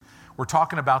We're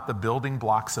talking about the building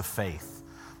blocks of faith.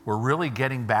 We're really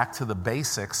getting back to the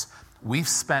basics. We've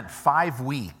spent 5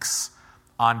 weeks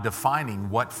on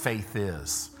defining what faith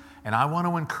is. And I want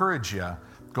to encourage you,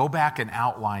 go back and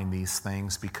outline these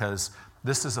things, because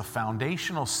this is a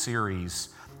foundational series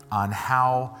on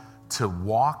how to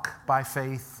walk by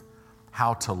faith,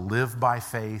 how to live by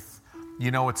faith.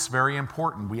 You know, it's very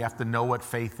important. We have to know what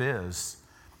faith is.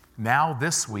 Now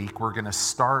this week, we're going to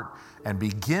start and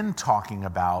begin talking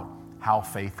about how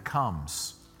faith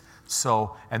comes.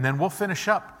 And then we'll finish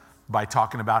up by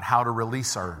talking about how to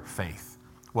release our faith.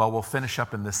 Well, we'll finish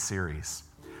up in this series.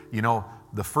 You know,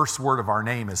 the first word of our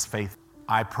name is faith.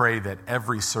 I pray that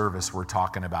every service we're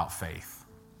talking about faith.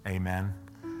 Amen.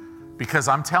 Because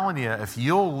I'm telling you, if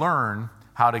you'll learn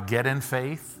how to get in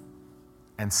faith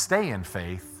and stay in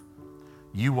faith,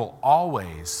 you will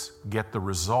always get the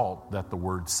result that the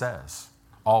word says.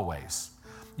 Always.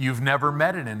 You've never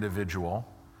met an individual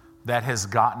that has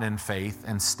gotten in faith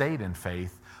and stayed in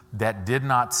faith that did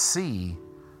not see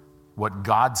what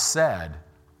God said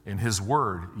in His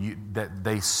Word, that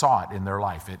they saw it in their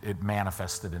life. It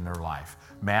manifested in their life,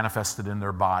 manifested in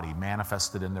their body,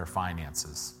 manifested in their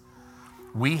finances.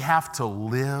 We have to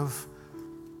live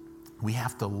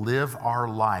our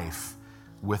life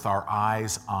with our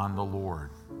eyes on the Lord.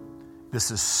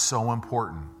 This is so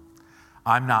important.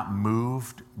 I'm not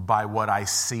moved by what I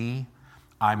see.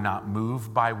 I'm not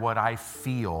moved by what I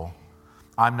feel.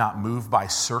 I'm not moved by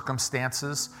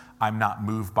circumstances. I'm not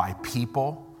moved by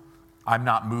people. I'm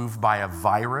not moved by a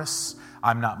virus.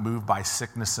 I'm not moved by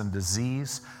sickness and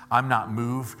disease. I'm not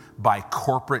moved by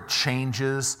corporate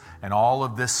changes and all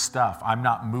of this stuff. I'm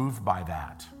not moved by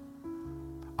that.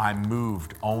 I'm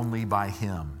moved only by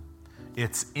Him.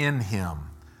 It's in Him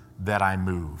that I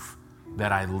move,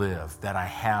 that I live, that I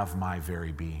have my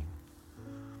very being.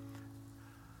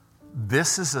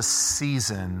 This is a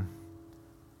season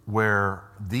where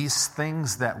these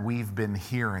things that we've been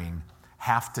hearing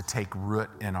have to take root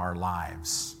in our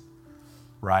lives,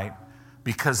 right?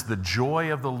 Because the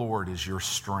joy of the Lord is your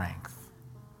strength.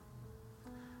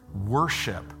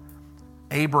 Worship.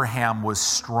 Abraham was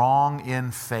strong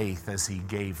in faith as he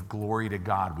gave glory to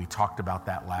God. We talked about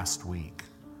that last week.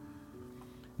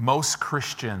 Most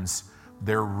Christians,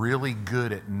 they're really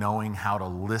good at knowing how to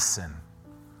listen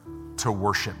to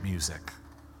worship music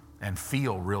and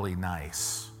feel really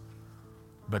nice.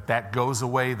 But that goes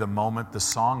away the moment the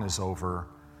song is over,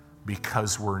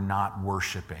 because we're not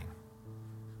worshiping,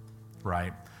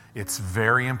 right? It's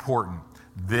very important.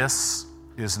 This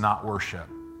is not worship.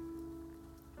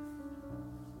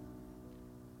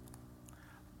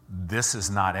 This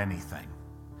is not anything.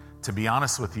 To be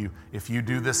honest with you, if you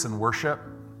do this in worship,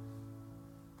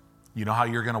 you know how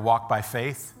you're going to walk by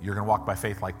faith? You're going to walk by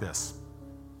faith like this.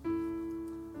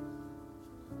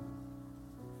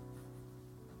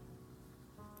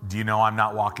 Do you know I'm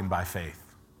not walking by faith?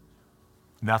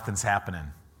 Nothing's happening.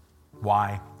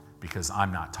 Why? Because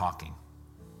I'm not talking.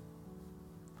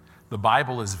 The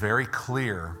Bible is very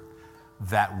clear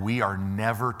that we are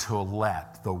never to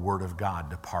let the Word of God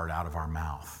depart out of our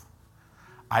mouth.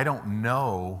 I don't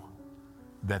know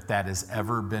that that has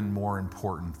ever been more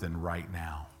important than right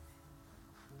now.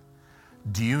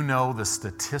 Do you know the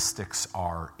statistics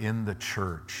are in the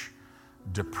church?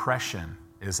 Depression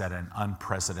is at an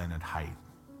unprecedented height.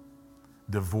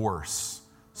 Divorce,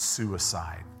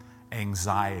 suicide,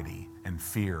 anxiety, and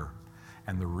fear.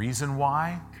 And the reason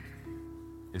why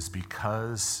is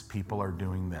because people are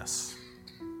doing this.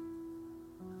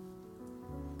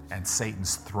 And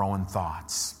Satan's throwing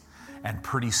thoughts. And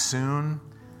pretty soon,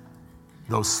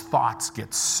 those thoughts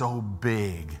get so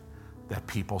big that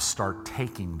people start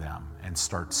taking them and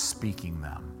start speaking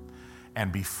them.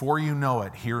 And before you know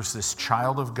it, here's this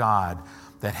child of God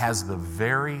that has the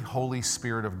very Holy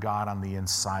Spirit of God on the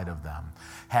inside of them,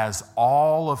 has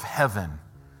all of heaven,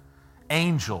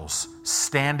 angels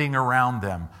standing around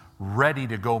them, ready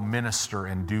to go minister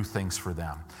and do things for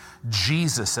them.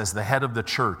 Jesus, as the head of the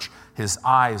church, His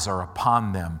eyes are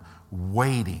upon them,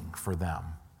 waiting for them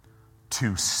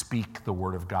to speak the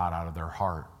word of God out of their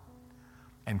heart,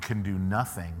 and can do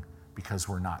nothing because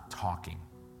we're not talking.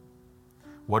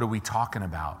 What are we talking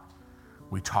about?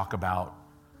 We talk about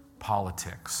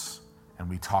politics, and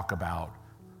we talk about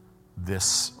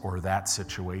this or that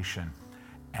situation,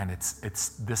 and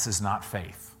this is not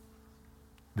faith.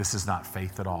 This is not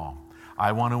faith at all.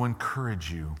 I want to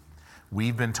encourage you.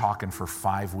 We've been talking for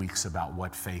 5 weeks about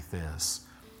what faith is.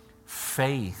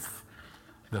 Faith,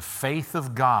 the faith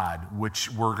of God,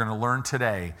 which we're going to learn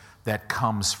today, that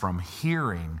comes from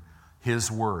hearing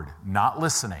His word, not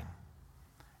listening.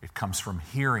 It comes from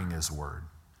hearing His word.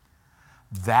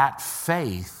 That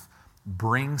faith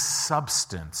brings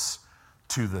substance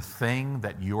to the thing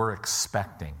that you're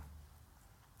expecting.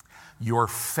 Your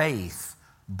faith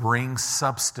brings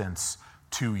substance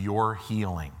to your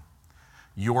healing.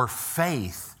 Your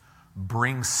faith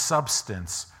brings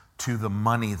substance to the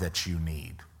money that you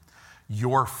need.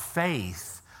 Your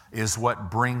faith is what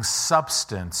brings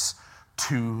substance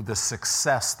to the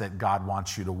success that God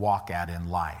wants you to walk at in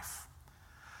life.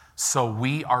 So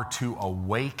we are to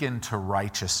awaken to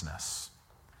righteousness.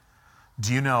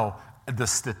 Do you know the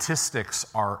statistics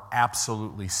are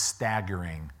absolutely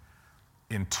staggering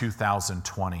in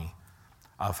 2020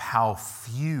 of how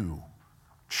few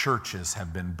churches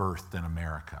have been birthed in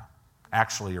America,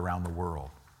 actually around the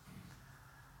world.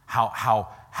 How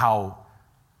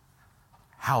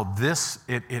this,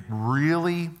 it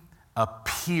really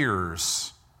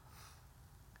appears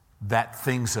that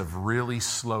things have really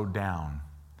slowed down.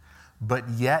 But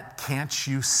yet, can't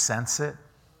you sense it?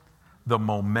 The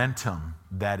momentum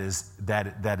that is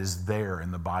there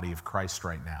in the body of Christ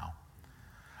right now.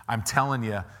 I'm telling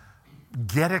you,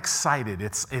 get excited.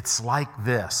 It's like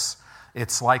this.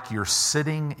 It's like you're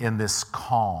sitting in this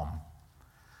calm,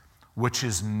 which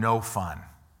is no fun.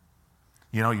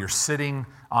 You know, you're sitting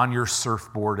on your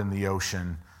surfboard in the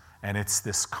ocean, and it's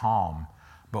this calm.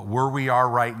 But where we are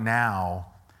right now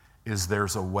is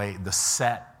there's a way, the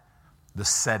set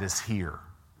is here.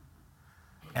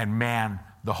 And man,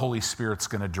 the Holy Spirit's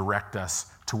going to direct us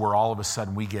to where all of a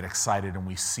sudden we get excited and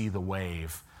we see the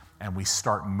wave and we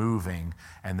start moving,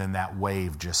 and then that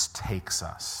wave just takes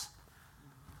us.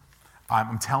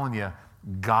 I'm telling you,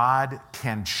 God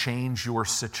can change your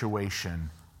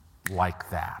situation like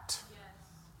that.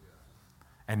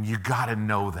 And you got to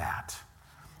know that.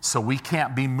 So we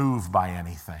can't be moved by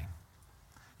anything.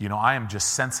 You know, I am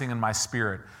just sensing in my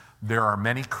spirit, there are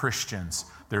many Christians,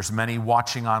 there's many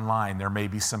watching online, there may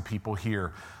be some people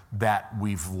here that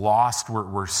we've lost.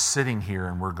 We're sitting here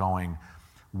and we're going,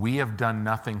 we have done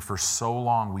nothing for so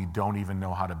long we don't even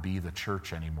know how to be the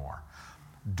church anymore.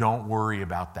 Don't worry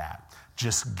about that.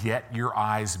 Just get your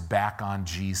eyes back on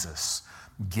Jesus.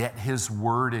 Get his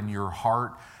word in your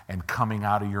heart and coming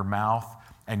out of your mouth,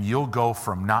 and you'll go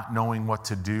from not knowing what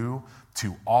to do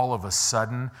to all of a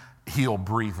sudden he'll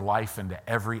breathe life into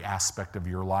every aspect of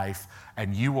your life,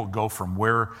 and you will go from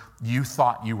where you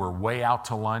thought you were way out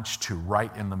to lunch to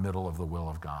right in the middle of the will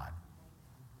of God.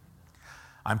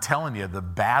 I'm telling you, the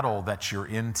battle that you're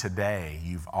in today,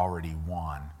 you've already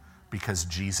won because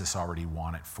Jesus already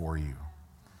won it for you.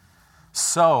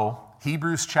 So,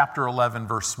 Hebrews chapter 11,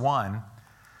 verse 1,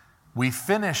 we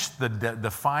finished the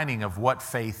defining of what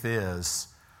faith is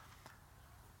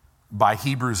by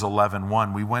Hebrews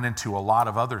 11:1. We went into a lot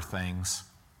of other things.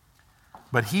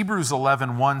 But Hebrews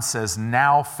 11:1 says,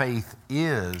 now faith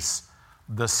is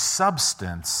the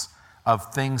substance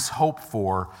of things hoped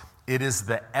for. It is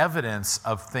the evidence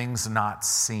of things not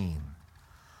seen.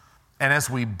 And as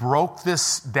we broke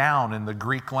this down in the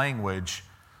Greek language,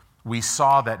 we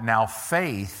saw that now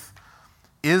faith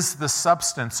is the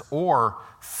substance, or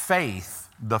faith,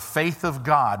 the faith of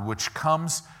God, which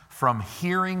comes from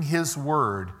hearing his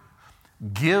word,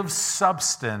 gives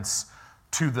substance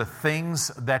to the things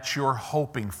that you're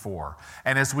hoping for.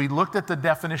 And as we looked at the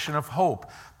definition of hope,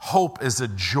 hope is a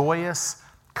joyous,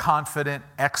 confident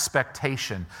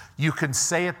expectation. You can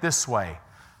say it this way: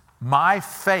 my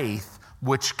faith,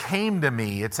 which came to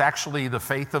me, it's actually the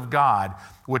faith of God,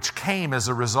 which came as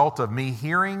a result of me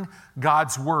hearing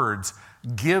God's words,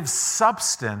 gives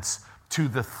substance to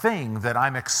the thing that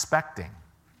I'm expecting.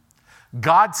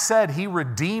 God said he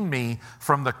redeemed me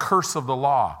from the curse of the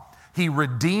law. He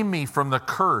redeemed me from the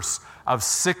curse of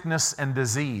sickness and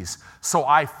disease. So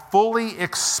I fully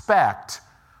expect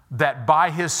that by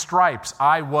his stripes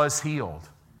I was healed.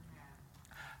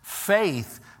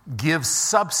 Faith gives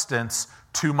substance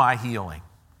to my healing,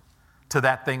 to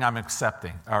that thing I'm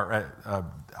accepting or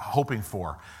hoping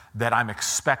for, that I'm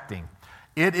expecting.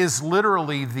 It is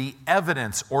literally the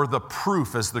evidence or the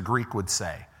proof, as the Greek would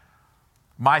say.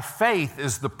 My faith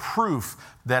is the proof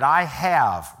that I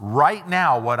have right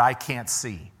now what I can't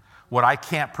see, what I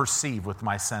can't perceive with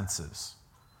my senses.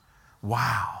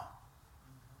 Wow.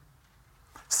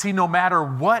 See, no matter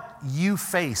what you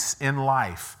face in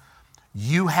life,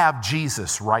 you have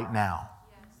Jesus right now.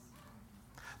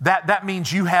 Yes. That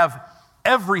means you have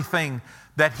everything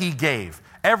that he gave,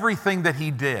 everything that he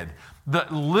did.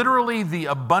 Literally the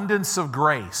abundance of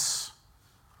grace,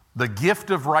 the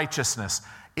gift of righteousness.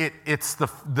 It's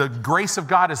the grace of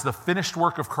God is the finished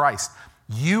work of Christ.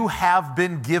 You have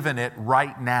been given it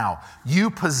right now. You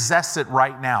possess it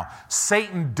right now.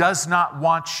 Satan does not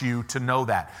want you to know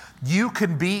that. You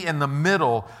can be in the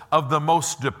middle of the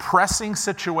most depressing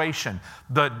situation,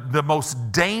 the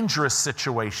most dangerous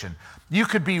situation. You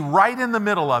could be right in the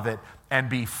middle of it and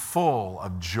be full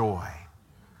of joy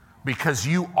because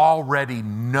you already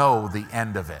know the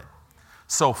end of it.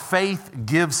 So faith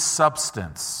gives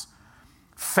substance.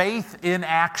 Faith in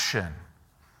action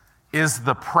is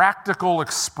the practical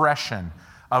expression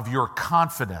of your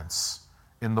confidence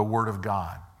in the Word of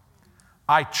God.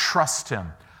 I trust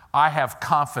Him. I have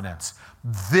confidence.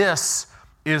 This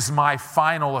is my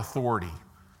final authority.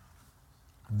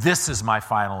 This is my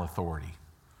final authority.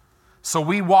 So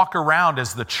we walk around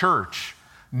as the church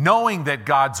knowing that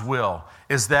God's will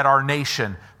is that our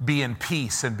nation be in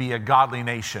peace and be a godly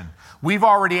nation. We've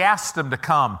already asked Him to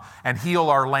come and heal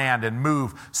our land and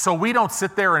move, so we don't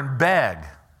sit there and beg.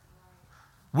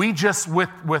 We just,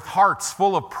 with hearts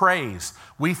full of praise,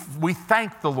 we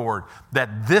thank the Lord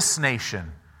that this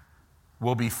nation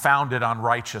will be founded on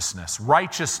righteousness.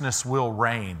 Righteousness will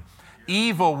reign.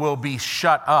 Evil will be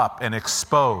shut up and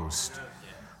exposed.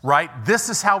 Right? This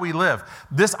is how we live.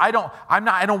 I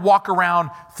don't walk around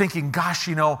thinking, gosh,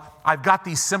 I've got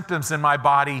these symptoms in my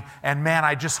body and man,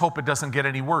 I just hope it doesn't get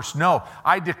any worse. No,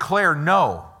 I declare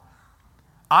no.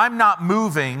 I'm not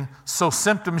moving, so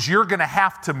symptoms, you're going to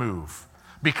have to move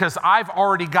because I've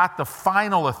already got the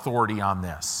final authority on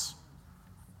this.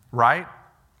 Right?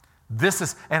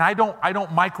 And I don't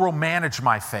micromanage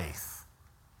my faith.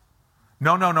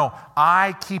 No.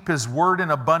 I keep His word in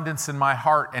abundance in my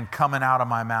heart and coming out of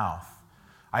my mouth.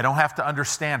 I don't have to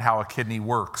understand how a kidney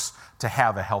works to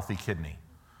have a healthy kidney,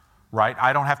 right?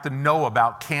 I don't have to know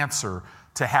about cancer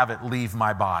to have it leave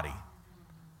my body.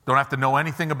 Don't have to know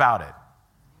anything about it.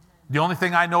 The only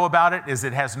thing I know about it is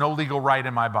it has no legal right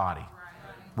in my body,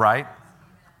 right?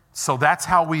 So that's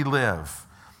how we live.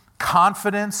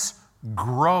 Confidence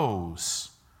grows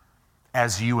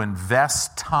as you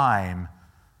invest time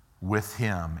with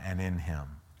Him and in Him.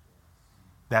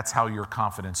 That's how your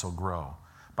confidence will grow,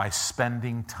 by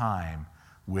spending time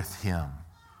with Him.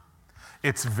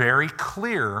 It's very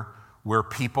clear where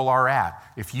people are at.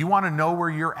 If you want to know where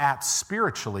you're at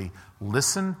spiritually,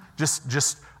 listen,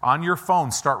 just on your phone,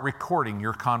 start recording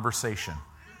your conversation.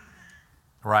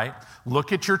 Right?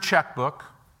 Look at your checkbook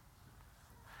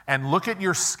and look at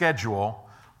your schedule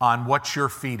on what you're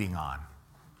feeding on.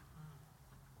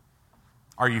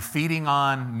 Are you feeding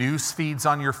on news feeds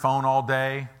on your phone all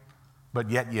day,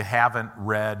 but yet you haven't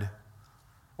read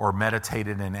or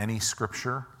meditated in any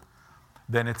scripture?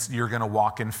 Then you're going to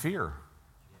walk in fear.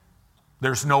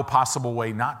 There's no possible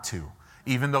way not to,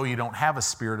 even though you don't have a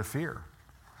spirit of fear.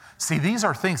 See, these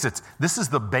are things, this is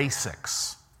the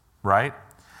basics, right?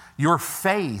 Your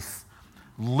faith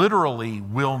literally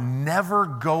will never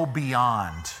go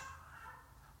beyond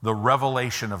the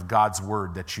revelation of God's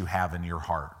word that you have in your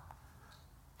heart.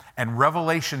 And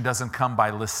revelation doesn't come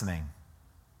by listening.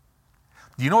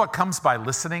 Do you know what comes by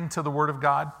listening to the Word of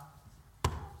God?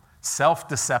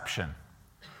 Self-deception.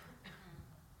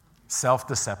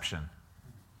 Self-deception.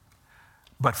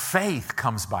 But faith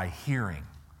comes by hearing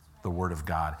the Word of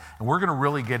God. And we're going to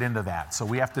really get into that, so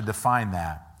we have to define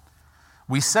that.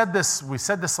 We said this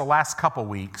the last couple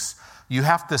weeks. You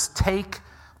have to take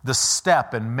the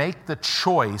step and make the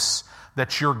choice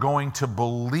that you're going to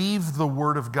believe the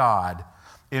Word of God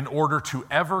in order to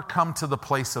ever come to the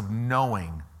place of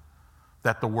knowing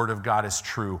that the Word of God is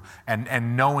true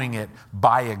and knowing it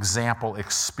by example,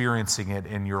 experiencing it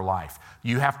in your life.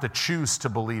 You have to choose to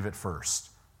believe it first.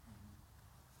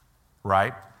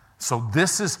 Right? So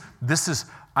this is,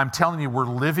 I'm telling you, we're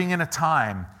living in a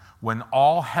time when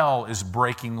all hell is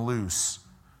breaking loose.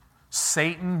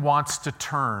 Satan wants to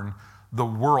turn the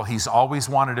world. He's always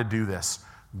wanted to do this.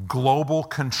 Global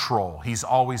control. He's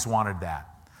always wanted that.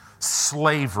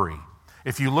 Slavery.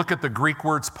 If you look at the Greek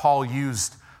words Paul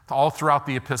used all throughout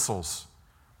the epistles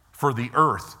for the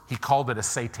earth, he called it a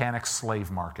satanic slave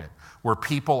market where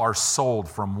people are sold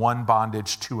from one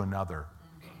bondage to another.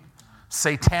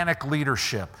 Satanic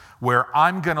leadership where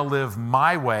I'm going to live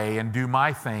my way and do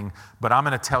my thing, but I'm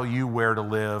going to tell you where to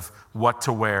live, what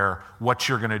to wear, what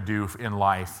you're going to do in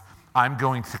life. I'm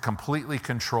going to completely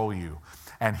control you.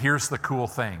 And here's the cool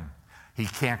thing. He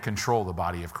can't control the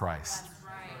body of Christ.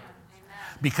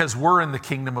 Because we're in the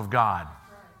kingdom of God.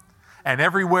 And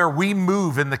everywhere we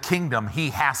move in the kingdom, He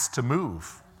has to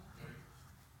move.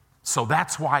 So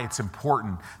that's why it's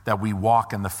important that we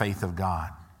walk in the faith of God.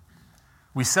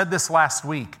 We said this last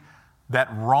week, that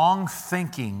wrong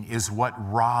thinking is what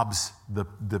robs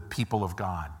the people of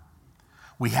God.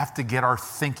 We have to get our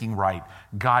thinking right.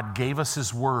 God gave us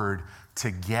His Word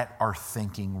to get our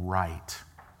thinking right.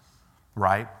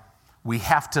 Right? We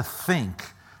have to think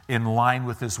in line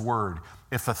with His Word.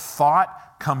 If a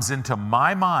thought comes into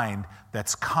my mind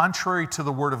that's contrary to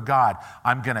the Word of God,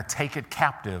 I'm going to take it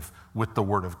captive with the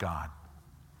Word of God.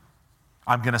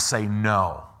 I'm going to say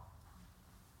no.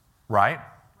 Right?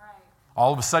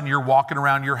 All of a sudden you're walking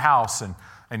around your house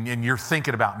and you're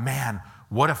thinking about, man,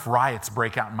 what if riots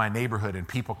break out in my neighborhood and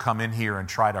people come in here and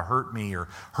try to hurt me or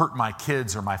hurt my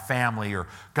kids or my family, or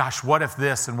gosh, what if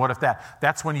this and what if that?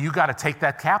 That's when you got to take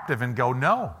that captive and go,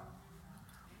 no.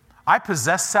 I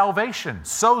possess salvation,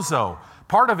 sozo.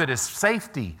 Part of it is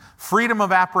safety, freedom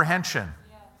of apprehension.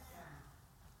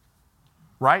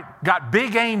 Right? Got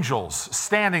big angels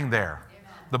standing there.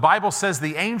 The Bible says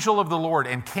the angel of the Lord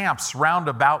encamps round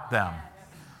about them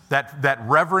that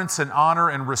reverence and honor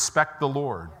and respect the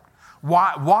Lord.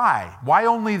 Why? Why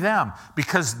only them?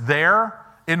 Because they're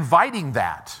inviting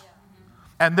that.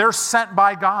 And they're sent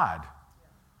by God.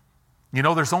 You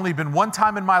know, there's only been one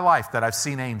time in my life that I've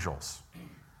seen angels.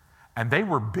 And they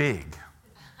were big.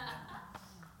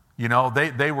 You know,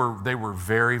 they were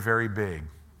very, very big.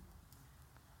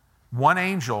 One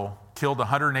angel killed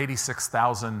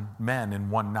 186,000 men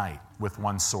in one night with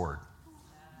one sword.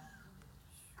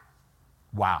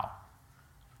 Wow.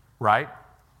 Right?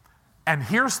 And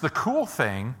here's the cool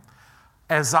thing.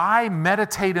 As I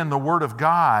meditate in the Word of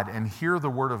God and hear the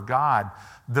Word of God,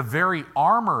 the very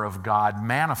armor of God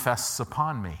manifests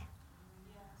upon me.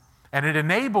 And it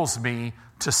enables me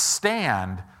to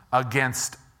stand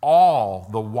against all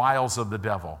the wiles of the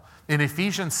devil. In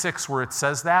Ephesians 6, where it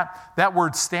says that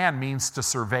word stand means to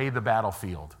survey the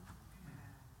battlefield.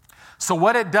 So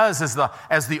what it does is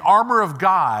as the armor of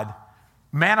God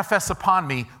manifests upon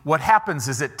me, what happens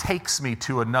is it takes me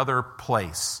to another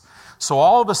place. So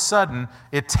all of a sudden,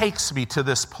 it takes me to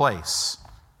this place,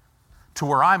 to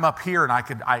where I'm up here and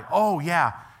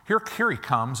here he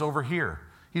comes over here.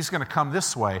 He's going to come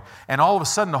this way. And all of a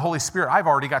sudden, the Holy Spirit, I've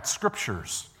already got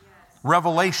scriptures.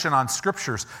 Revelation on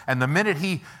scriptures. And the minute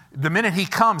he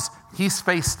comes, he's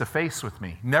face to face with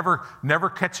me. Never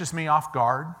catches me off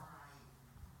guard.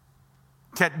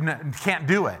 Can't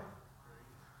do it.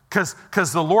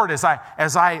 Because the Lord, as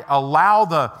I allow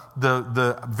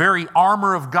the very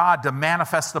armor of God to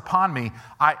manifest upon me,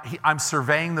 I'm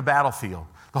surveying the battlefield.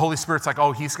 The Holy Spirit's like,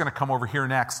 oh, he's going to come over here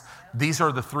next. These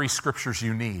are the 3 scriptures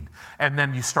you need. And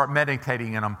then you start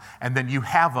meditating in them, and then you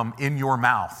have them in your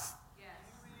mouth.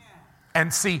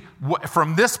 And see,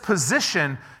 from this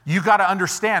position, you got to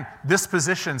understand, this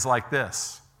position's like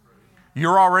this.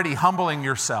 You're already humbling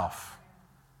yourself,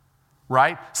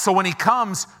 right? So when he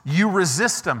comes, you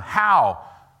resist him. How?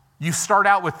 You start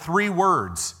out with 3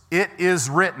 words. It is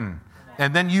written.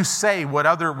 And then you say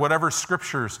whatever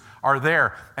scriptures are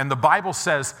there. And the Bible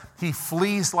says he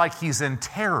flees like he's in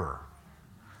terror.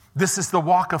 This is the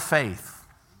walk of faith.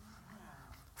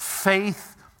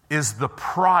 Faith is the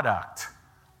product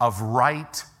of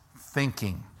right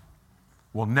thinking.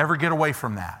 We'll never get away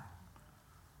from that,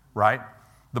 right?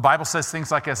 The Bible says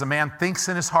things like, as a man thinks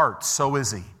in his heart, so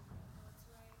is he.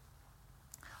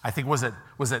 I think, was it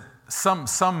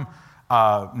some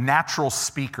natural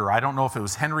speaker, I don't know if it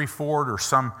was Henry Ford or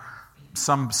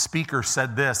some speaker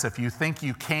said this: if you think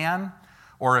you can,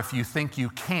 or if you think you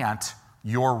can't,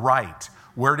 you're right.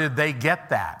 Where did they get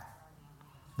that?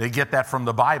 They get that from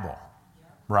the Bible,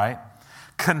 right?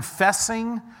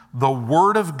 Confessing the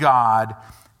Word of God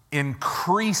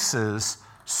increases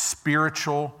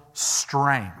spiritual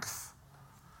strength.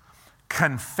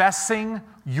 Confessing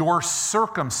your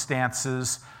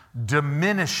circumstances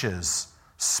diminishes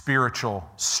spiritual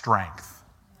strength.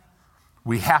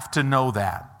 We have to know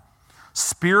that.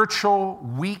 Spiritual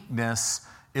weakness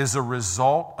is a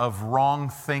result of wrong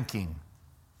thinking.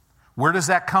 Where does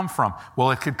that come from?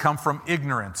 Well, it could come from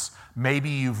ignorance.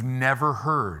 Maybe you've never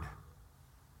heard.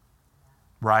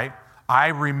 Right? I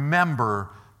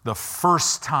remember the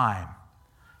first time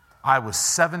I was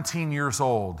 17 years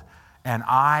old and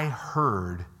I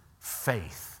heard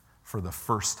faith for the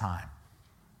first time.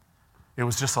 It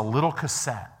was just a little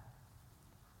cassette.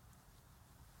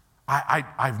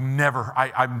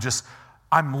 I'm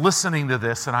listening to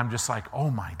this and I'm just like,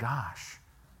 oh my gosh.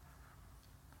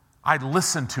 I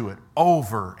listened to it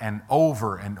over and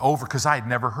over and over because I had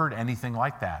never heard anything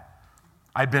like that.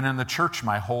 I'd been in the church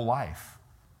my whole life.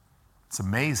 It's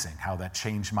amazing how that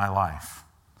changed my life.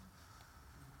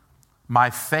 My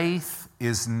faith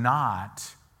is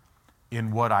not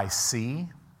in what I see.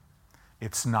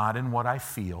 It's not in what I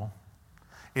feel.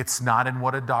 It's not in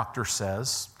what a doctor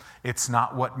says. It's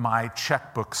not what my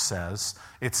checkbook says.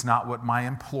 It's not what my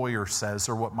employer says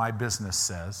or what my business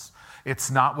says. It's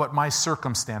not what my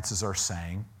circumstances are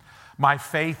saying. My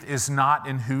faith is not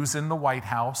in who's in the White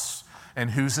House and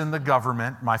who's in the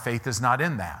government. My faith is not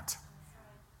in that.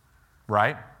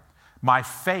 Right? My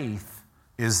faith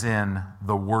is in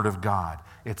the Word of God.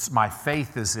 My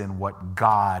faith is in what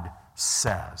God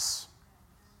says.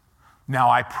 Now,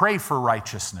 I pray for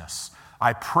righteousness.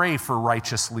 I pray for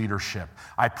righteous leadership.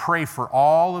 I pray for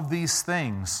all of these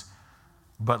things.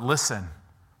 But listen,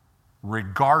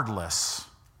 regardless,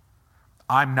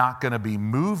 I'm not going to be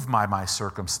moved by my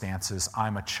circumstances.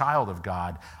 I'm a child of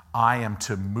God. I am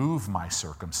to move my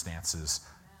circumstances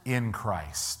in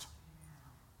Christ.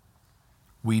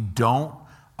 We don't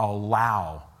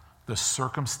allow the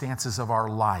circumstances of our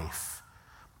life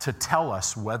to tell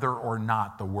us whether or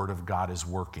not the Word of God is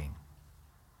working.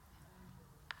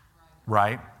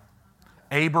 Right?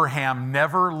 Abraham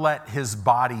never let his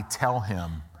body tell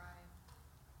him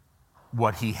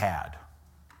what he had.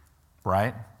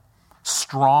 Right?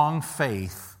 Strong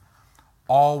faith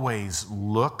always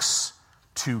looks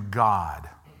to God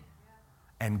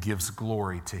and gives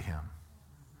glory to Him.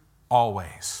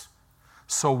 Always.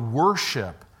 So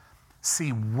worship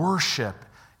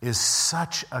is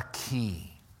such a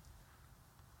key.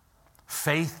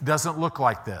 Faith doesn't look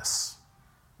like this.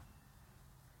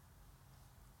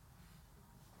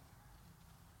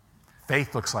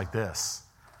 Faith looks like this.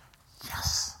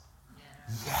 Yes.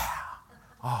 Yeah.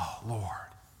 Oh, Lord.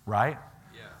 Right?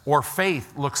 Yeah. Or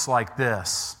faith looks like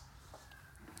this.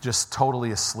 Just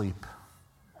totally asleep,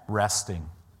 resting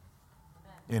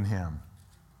in Him.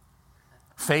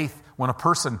 Faith, when a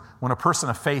person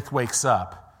of faith wakes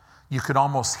up, you could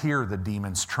almost hear the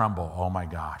demons tremble. Oh my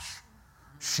gosh,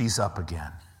 she's up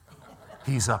again.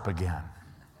 He's up again.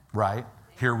 Right?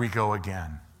 Here we go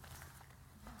again.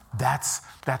 That's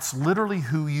literally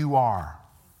who you are.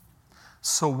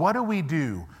 So what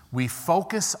do? We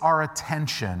focus our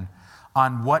attention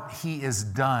on what He has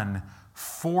done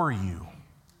for you.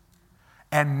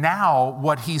 And now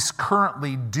what He's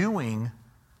currently doing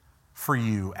for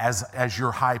you as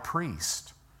your high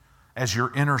priest, as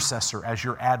your intercessor, as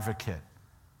your advocate.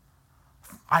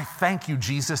 I thank you,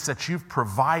 Jesus, that you've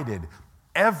provided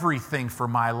everything for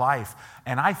my life.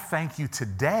 And I thank you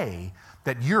today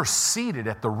that you're seated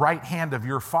at the right hand of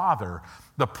your Father,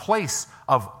 the place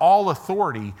of all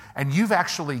authority, and you've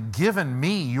actually given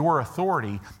me your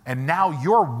authority, and now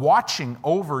you're watching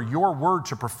over your word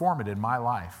to perform it in my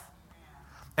life.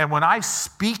 And when I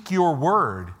speak your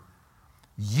word,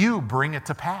 you bring it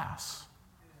to pass.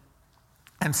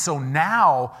 And so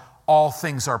now all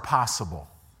things are possible.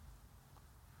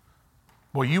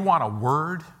 Well, you want a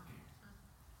word?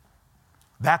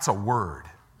 That's a word.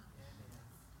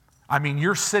 I mean,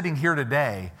 you're sitting here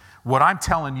today. What I'm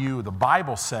telling you, the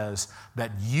Bible says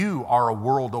that you are a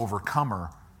world overcomer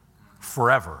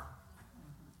forever.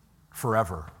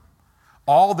 Forever.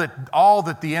 All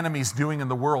that the enemy's doing in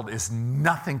the world is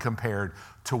nothing compared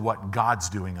to what God's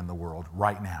doing in the world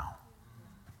right now.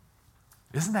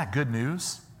 Isn't that good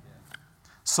news?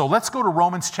 So let's go to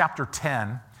Romans chapter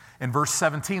 10 and verse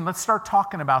 17. Let's start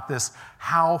talking about this,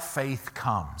 how faith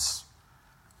comes.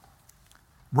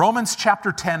 Romans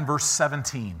chapter 10, verse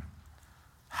 17.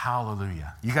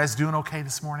 Hallelujah. You guys doing okay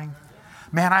this morning?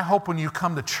 Man, I hope when you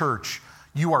come to church,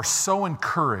 you are so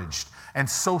encouraged and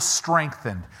so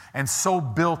strengthened and so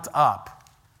built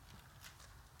up.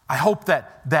 I hope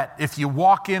that if you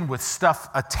walk in with stuff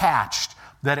attached,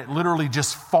 that it literally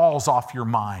just falls off your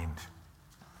mind.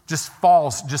 Just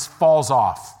falls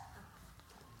off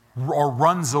or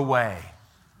runs away.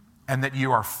 And that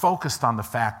you are focused on the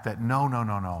fact that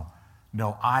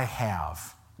no, I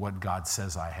have what God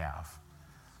says I have.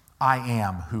 I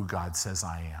am who God says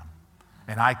I am.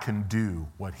 And I can do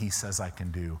what He says I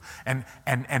can do.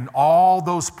 And all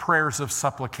those prayers of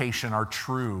supplication are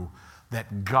true,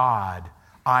 that God,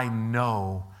 I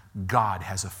know God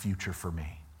has a future for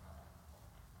me.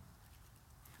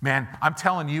 Man, I'm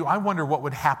telling you, I wonder what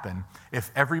would happen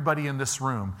if everybody in this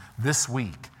room this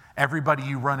week, everybody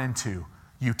you run into,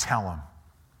 you tell them,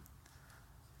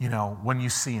 when you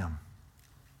see them,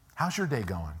 how's your day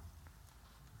going?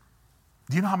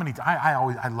 Do you know how many,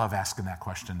 I love asking that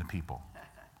question to people.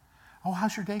 Oh,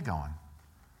 how's your day going?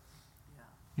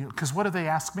 Because what do they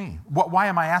ask me? Why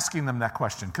am I asking them that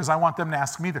question? Because I want them to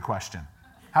ask me the question.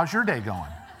 How's your day going?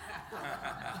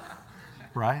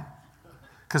 Right?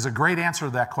 Because a great answer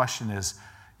to that question is,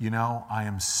 I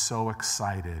am so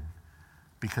excited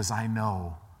because I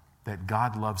know that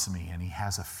God loves me and He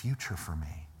has a future for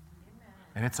me.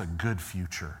 And it's a good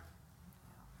future.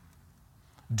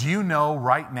 Do you know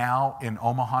right now in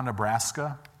Omaha,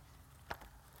 Nebraska,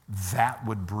 that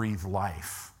would breathe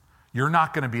life. You're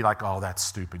not going to be like, oh, that's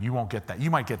stupid. You won't get that.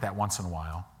 You might get that once in a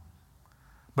while.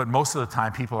 But most of the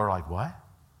time, people are like, what?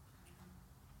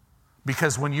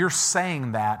 Because when you're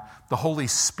saying that, the Holy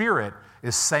Spirit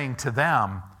is saying to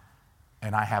them,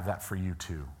 and I have that for you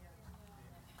too.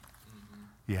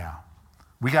 Yeah.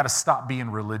 We got to stop being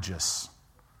religious.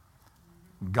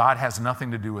 God has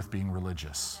nothing to do with being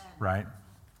religious, right?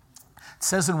 It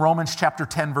says in Romans chapter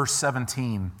 10, verse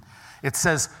 17, it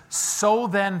says, so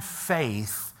then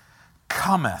faith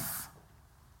cometh.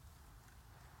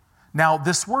 Now,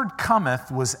 this word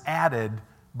cometh was added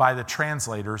by the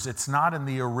translators. It's not in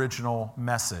the original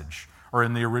message or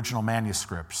in the original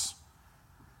manuscripts.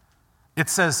 It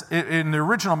says, in the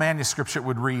original manuscripts, it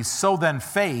would read, so then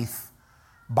faith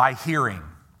by hearing.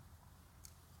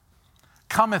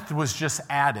 Cometh was just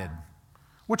added,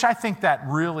 which I think that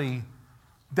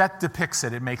depicts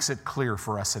it. It makes it clear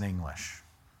for us in English.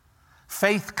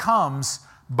 Faith comes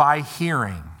by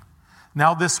hearing.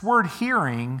 Now, this word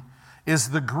hearing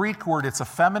is the Greek word. It's a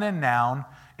feminine noun.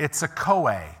 It's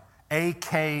akoe,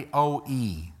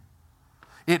 A-K-O-E.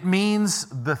 It means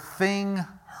the thing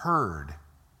heard.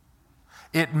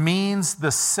 It means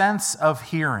the sense of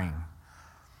hearing.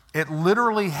 It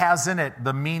literally has in it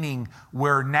the meaning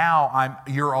where now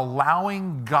you're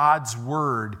allowing God's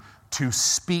word to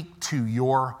speak to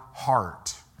your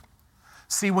heart.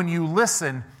 See, when you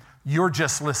listen, you're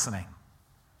just listening.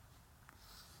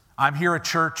 I'm here at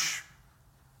church.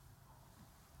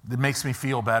 That makes me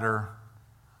feel better,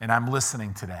 and I'm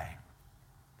listening today.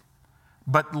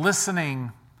 But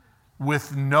listening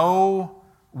with no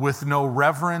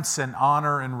reverence and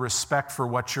honor and respect for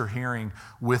what you're hearing,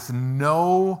 with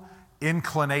no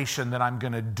inclination that I'm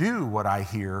going to do what I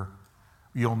hear,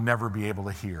 you'll never be able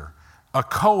to hear.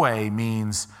 Akoe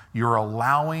means you're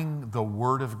allowing the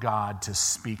Word of God to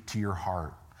speak to your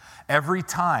heart. Every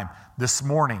time this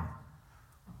morning,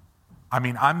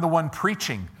 I'm the one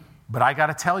preaching, but I got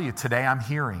to tell you, today I'm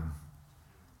hearing.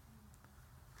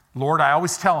 Lord, I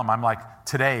always tell him, I'm like,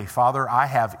 today, Father, I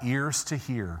have ears to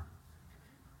hear.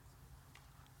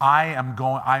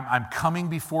 I'm coming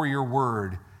before your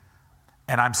word,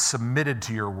 and I'm submitted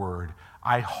to your word.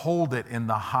 I hold it in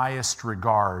the highest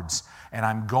regards, and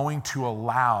I'm going to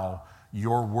allow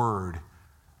your word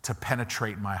to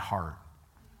penetrate my heart.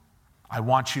 I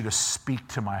want you to speak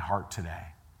to my heart today,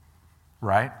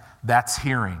 right? That's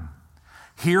hearing.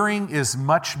 Hearing is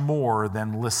much more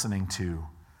than listening to.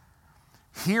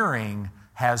 Hearing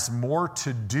has more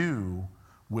to do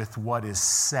with what is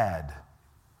said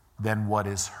than what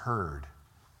is heard.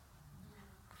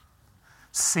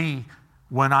 See,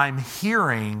 when I'm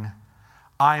hearing,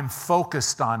 I'm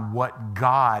focused on what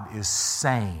God is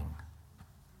saying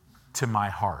to my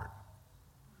heart,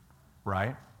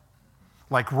 right?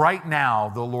 Like right now,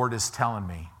 the Lord is telling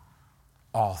me,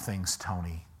 all things,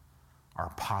 Tony, are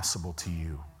possible to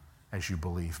you as you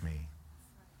believe me,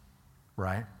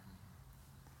 right?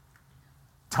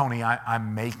 Tony,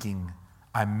 I'm making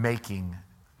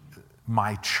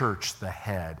my church the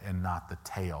head and not the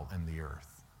tail in the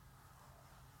earth.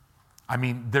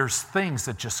 There's things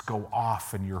that just go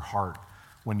off in your heart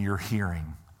when you're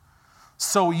hearing.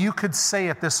 So you could say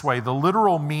it this way. The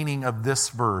literal meaning of this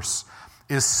verse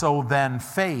is, so then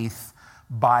faith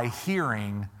by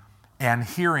hearing, and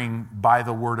hearing by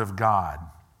the word of God.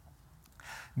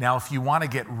 Now, if you want to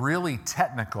get really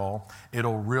technical,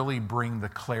 it'll really bring the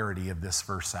clarity of this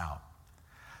verse out.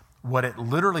 What it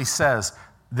literally says,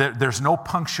 there's no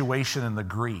punctuation in the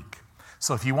Greek.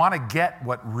 So if you want to get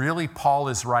what really Paul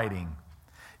is writing,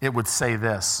 it would say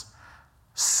this: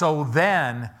 so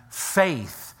then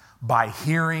faith by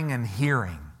hearing, and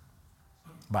hearing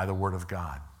by the word of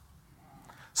God.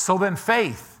 So then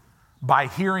faith by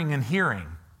hearing, and hearing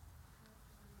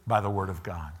by the word of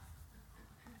God.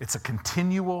 It's a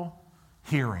continual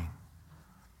hearing.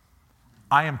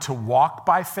 I am to walk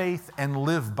by faith and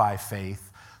live by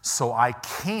faith, so I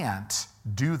can't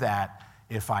do that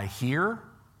if I hear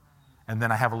and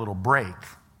then I have a little break,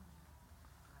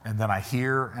 and then I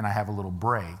hear and I have a little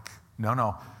break.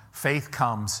 No. Faith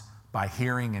comes by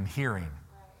hearing, and hearing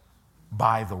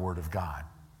by the word of God.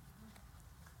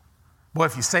 Boy,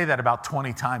 if you say that about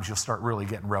 20 times, you'll start really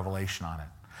getting revelation on it.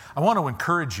 I want to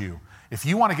encourage you, if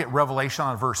you want to get revelation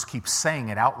on a verse, keep saying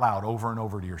it out loud over and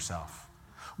over to yourself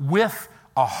with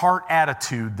a heart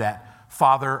attitude that,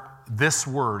 Father, this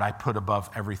word I put above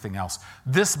everything else.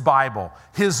 This Bible,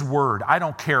 his word, I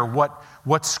don't care what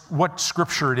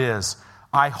scripture it is,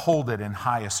 I hold it in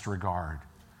highest regard.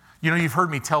 You've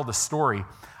heard me tell the story.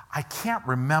 I can't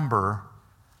remember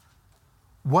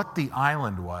what the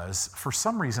island was. For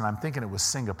some reason, I'm thinking it was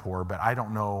Singapore, but I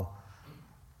don't know.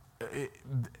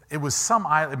 it was some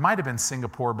island, it might have been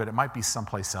Singapore, but it might be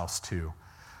someplace else too.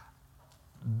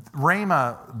 The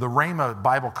Rhema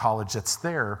Bible College that's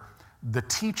there, the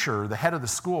teacher, the head of the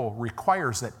school,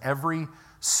 requires that every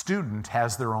student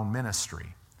has their own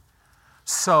ministry.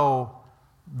 So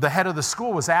the head of the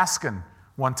school was asking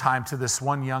one time to this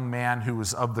one young man who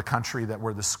was of the country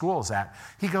where the school is at.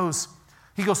 He goes,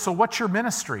 so what's your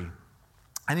ministry?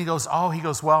 And he goes,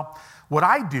 well, what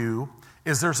I do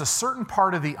is there's a certain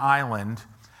part of the island,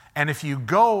 and if you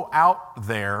go out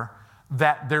there,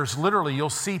 that there's literally, you'll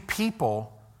see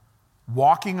people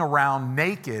walking around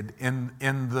naked in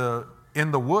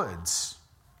the woods,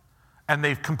 and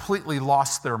they've completely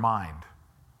lost their mind.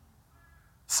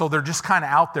 So they're just kind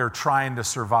of out there trying to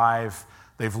survive.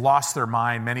 They've lost their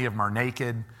mind. Many of them are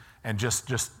naked and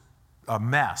just a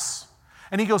mess.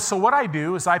 And he goes, so what I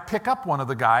do is I pick up one of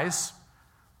the guys,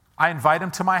 I invite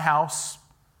him to my house,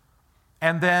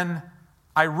 and then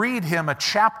I read him a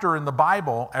chapter in the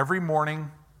Bible every morning,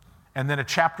 and then a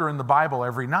chapter in the Bible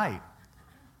every night.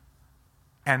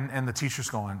 And the teacher's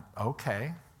going,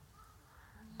 okay.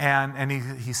 And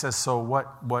he says, so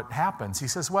what happens? He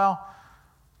says, well,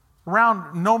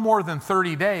 around no more than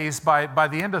 30 days, by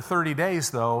the end of 30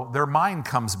 days, though, their mind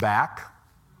comes back.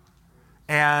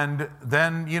 And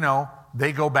then,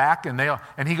 they go back and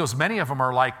he goes, many of them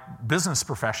are like business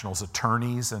professionals,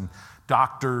 attorneys and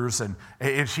doctors. And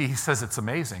he says it's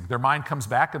amazing. Their mind comes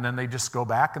back and then they just go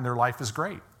back and their life is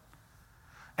great.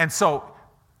 And so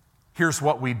here's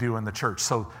what we do in the church.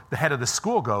 So the head of the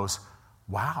school goes,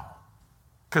 wow.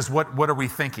 Because what are we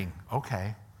thinking?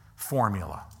 Okay,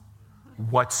 formula.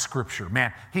 What scripture?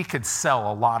 Man, he could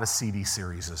sell a lot of CD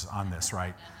series on this,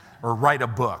 right? Or write a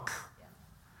book.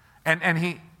 And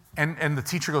the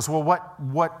teacher goes, well,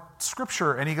 what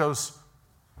scripture? And he goes,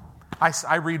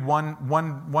 I read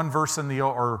one verse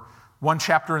or one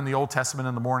chapter in the Old Testament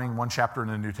in the morning, one chapter in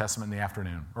the New Testament in the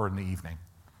afternoon or in the evening.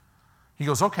 He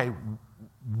goes, okay,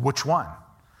 which one?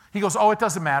 He goes, it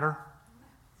doesn't matter.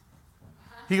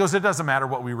 He goes, it doesn't matter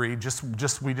what we read.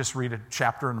 We just read a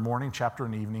chapter in the morning, chapter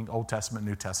in the evening, Old Testament,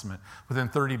 New Testament. Within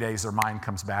 30 days, their mind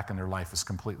comes back and their life is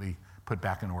completely put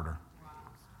back in order.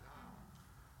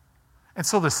 And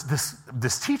so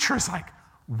this teacher is like,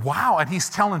 wow. And he's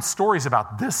telling stories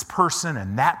about this person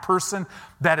and that person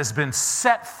that has been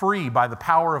set free by the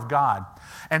power of God.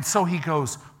 And so he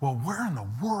goes, well, where in the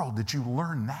world did you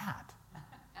learn that?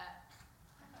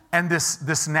 And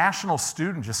this national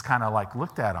student just kind of like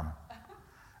looked at him.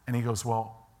 And he goes,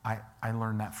 well, I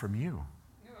learned that from you.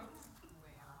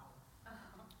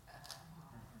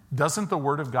 Doesn't the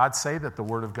Word of God say that the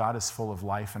Word of God is full of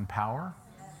life and power?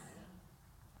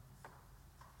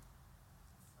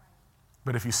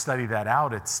 But if you study that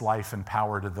out, it's life and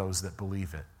power to those that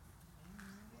believe it.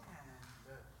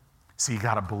 So you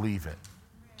got to believe it.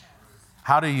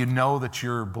 How do you know that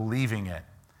you're believing it?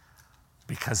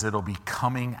 Because it'll be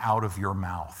coming out of your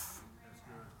mouth.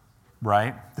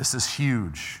 Right? This is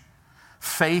huge.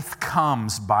 Faith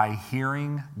comes by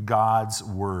hearing God's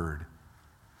word.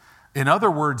 In other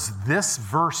words, this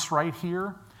verse right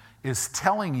here is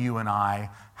telling you and I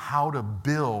how to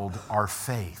build our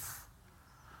faith.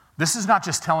 This is not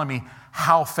just telling me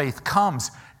how faith comes.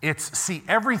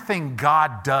 Everything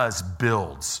God does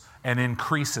builds and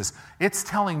increases. It's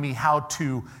telling me how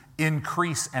to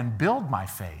increase and build my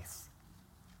faith.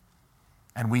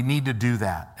 And we need to do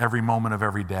that every moment of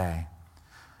every day.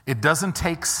 It doesn't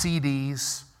take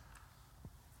CDs,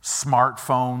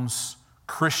 smartphones,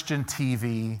 Christian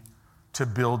TV to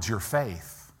build your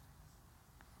faith.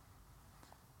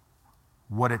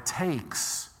 What it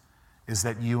takes is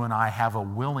that you and I have a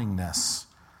willingness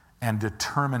and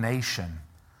determination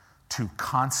to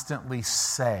constantly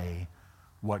say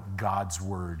what God's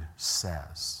word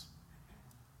says.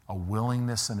 A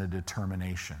willingness and a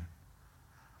determination.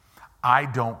 I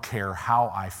don't care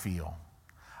how I feel.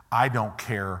 I don't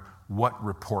care what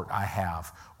report I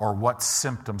have or what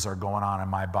symptoms are going on in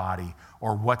my body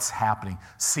or what's happening.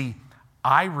 See,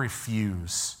 I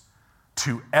refuse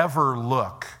to ever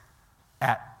look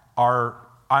at our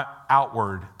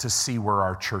outward to see where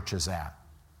our church is at.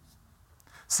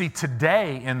 See,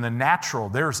 today in the natural,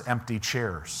 there's empty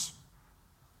chairs.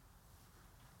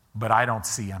 But I don't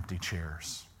see empty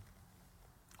chairs.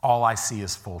 All I see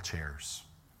is full chairs.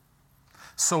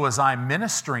 So as I'm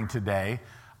ministering today,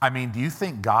 do you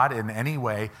think God in any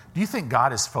way, do you think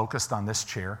God is focused on this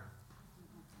chair?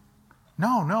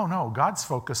 No. God's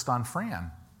focused on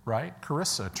Fran, right?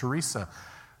 Carissa, Teresa.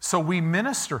 So we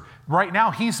minister. Right now,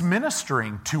 he's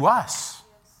ministering to us.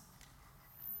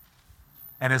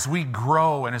 And as we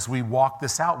grow and as we walk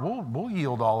this out, we'll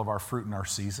yield all of our fruit in our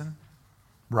season.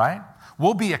 right?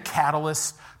 We'll be a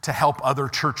catalyst to help other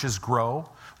churches grow.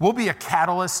 We'll be a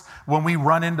catalyst when we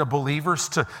run into believers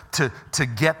to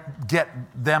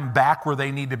get them back where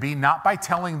they need to be, not by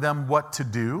telling them what to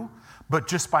do, but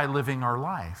just by living our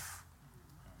life,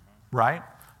 right?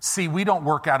 See, we don't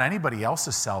work out anybody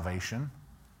else's salvation,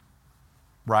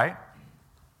 right?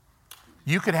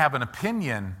 You could have an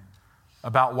opinion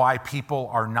about why people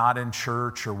are not in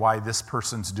church or why this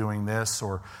person's doing this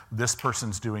or this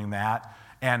person's doing that.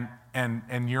 And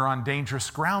you're on dangerous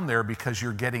ground there because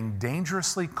you're getting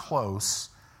dangerously close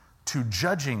to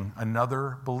judging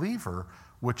another believer,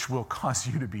 which will cause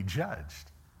you to be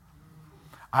judged.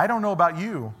 I don't know about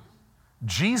you.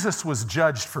 Jesus was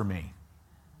judged for me.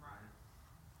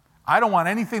 I don't want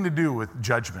anything to do with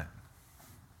judgment,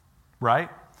 right?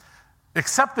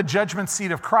 Except the judgment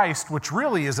seat of Christ, which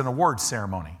really is an award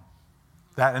ceremony.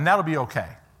 And that'll be okay.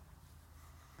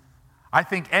 I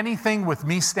think anything with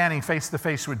me standing face to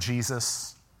face with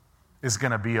Jesus is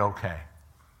going to be okay,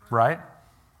 right?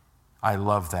 I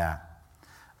love that.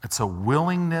 It's a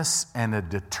willingness and a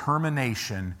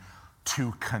determination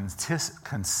to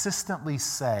consistently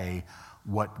say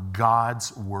what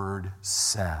God's word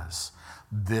says.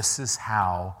 This is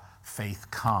how faith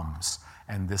comes,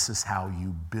 and this is how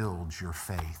you build your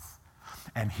faith.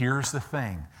 And here's the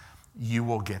thing, you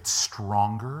will get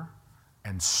stronger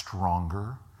and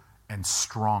stronger and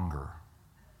stronger.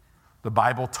 The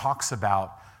Bible talks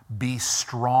about be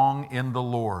strong in the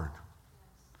Lord.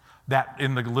 That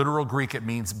in the literal Greek, it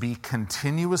means be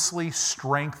continuously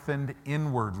strengthened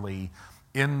inwardly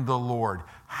in the Lord.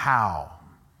 How?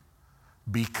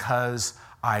 Because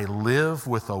I live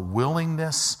with a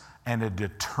willingness and a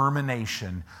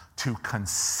determination to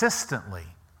consistently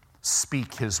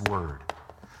speak His word.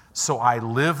 So I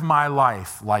live my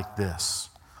life like this.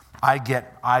 I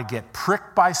get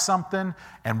pricked by something,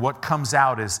 and what comes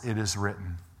out is it is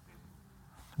written.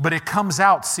 But it comes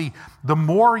out, see, the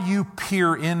more you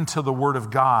peer into the Word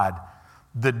of God,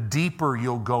 the deeper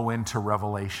you'll go into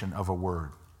revelation of a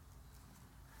word.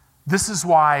 This is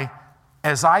why,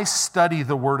 as I study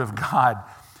the Word of God,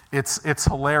 it's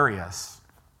hilarious.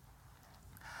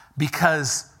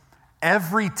 Because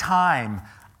every time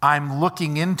I'm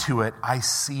looking into it, I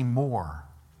see more.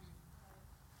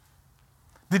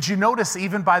 Did you notice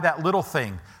even by that little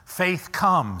thing, faith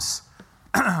comes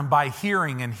by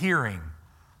hearing and hearing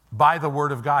by the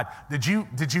Word of God? Did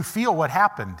you feel what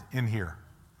happened in here?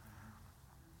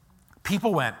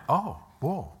 People went, oh,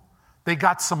 whoa. They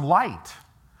got some light.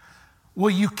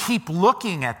 Well, you keep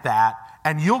looking at that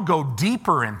and you'll go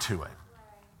deeper into it.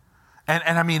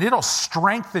 And I mean, it'll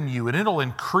strengthen you and it'll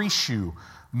increase you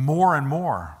more and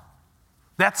more.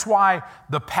 That's why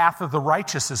the path of the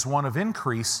righteous is one of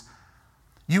increase.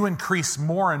 You increase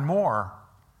more and more.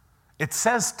 It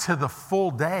says to the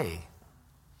full day.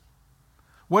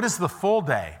 What is the full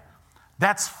day?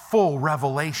 That's full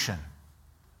revelation.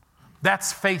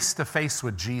 That's face to face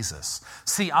with Jesus.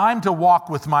 See, I'm to walk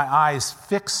with my eyes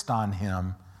fixed on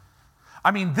Him.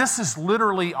 I mean, this is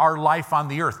literally our life on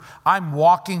the earth. I'm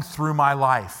walking through my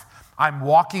life. I'm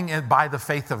walking by the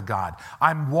faith of God.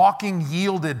 I'm walking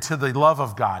yielded to the love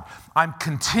of God. I'm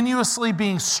continuously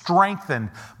being strengthened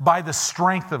by the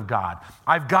strength of God.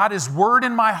 I've got His word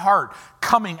in my heart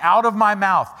coming out of my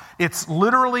mouth. It's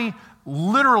literally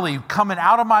coming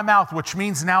out of my mouth, which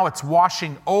means now it's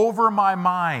washing over my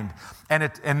mind.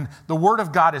 And the word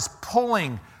of God is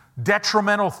pulling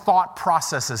detrimental thought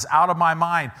processes out of my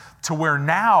mind to where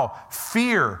now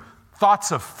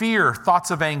thoughts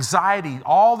of anxiety,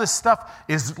 all this stuff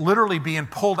is literally being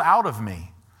pulled out of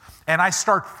me. And I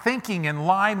start thinking in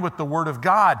line with the Word of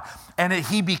God, and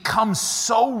He becomes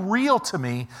so real to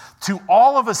me to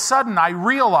all of a sudden I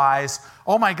realize,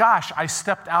 oh my gosh, I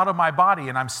stepped out of my body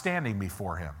and I'm standing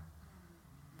before Him.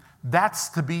 That's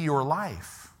to be your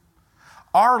life.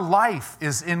 Our life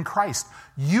is in Christ.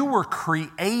 You were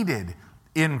created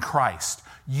in Christ.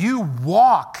 You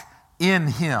walk in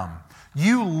Him.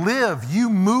 You live, you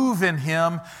move in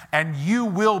Him, and you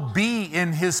will be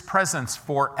in His presence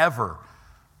forever.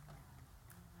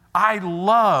 I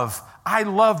love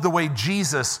the way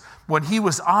Jesus, when He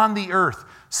was on the earth,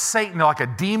 Satan, like a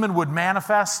demon, would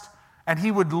manifest, and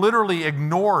he would literally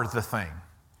ignore the thing.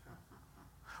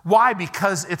 Why?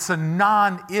 Because it's a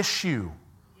non-issue.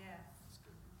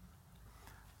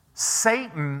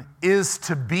 Satan is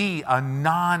to be a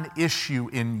non-issue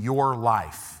in your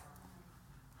life.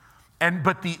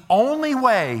 But the only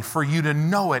way for you to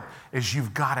know it is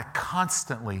you've got to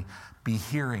constantly be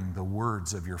hearing the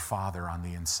words of your Father on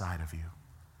the inside of you.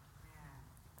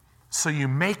 So you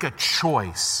make a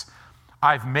choice.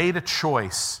 I've made a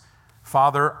choice.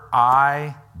 Father,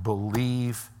 I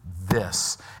believe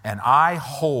this, and I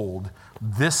hold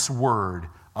this word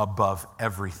above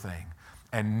everything.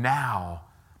 And now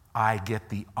I get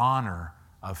the honor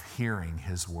of hearing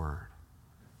his word.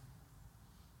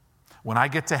 When I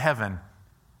get to heaven,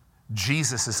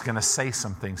 Jesus is going to say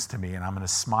some things to me, and I'm going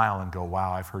to smile and go,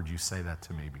 wow, I've heard you say that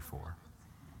to me before.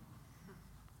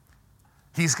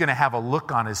 He's going to have a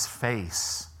look on his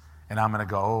face, and I'm going to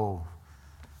go, oh,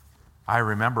 I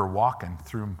remember walking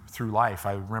through life.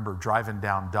 I remember driving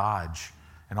down Dodge,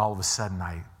 and all of a sudden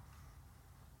I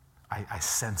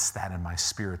sensed that in my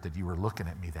spirit that you were looking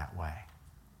at me that way.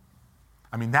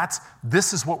 I mean,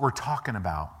 this is what we're talking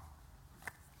about.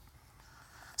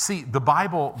 See, the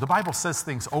Bible says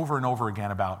things over and over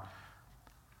again about,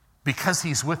 because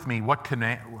he's with me, what can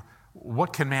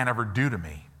man ever do to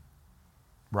me?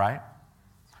 Right?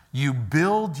 You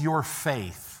build your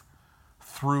faith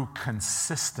through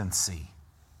consistency.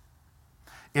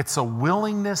 It's a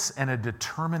willingness and a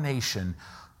determination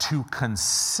to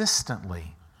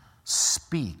consistently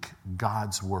speak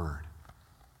God's word.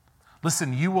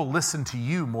 Listen, you will listen to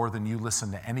you more than you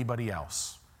listen to anybody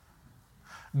else.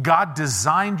 God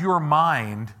designed your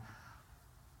mind.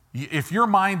 If your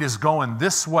mind is going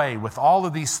this way with all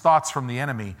of these thoughts from the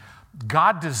enemy,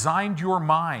 God designed your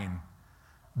mind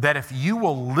that if you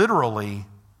will literally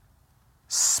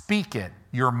speak it,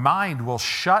 your mind will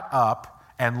shut up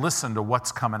and listen to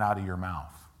what's coming out of your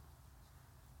mouth.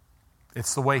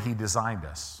 It's the way he designed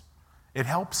us. It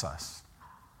helps us.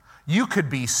 You could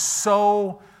be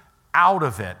so out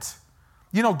of it.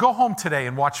 You know, go home today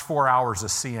and watch 4 hours of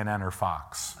CNN or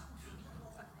Fox.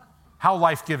 How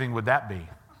life-giving would that be?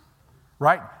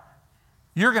 Right?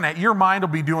 Your mind will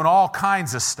be doing all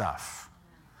kinds of stuff.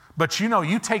 But you know,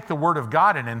 you take the Word of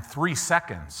God and in 3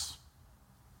 seconds,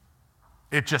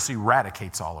 it just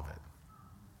eradicates all of it.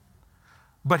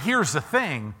 But here's the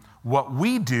thing, what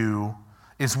we do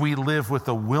is we live with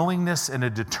a willingness and a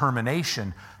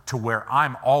determination to where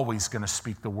I'm always going to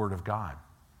speak the Word of God.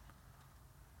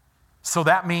 So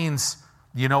that means,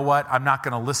 you know what? I'm not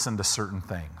going to listen to certain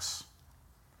things.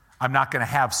 I'm not going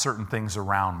to have certain things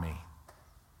around me.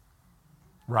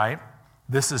 Right?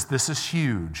 This is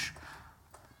huge.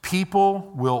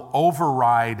 People will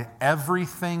override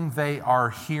everything they are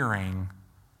hearing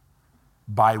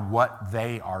by what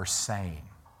they are saying.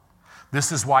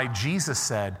 This is why Jesus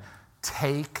said,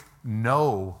 take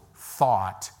no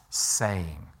thought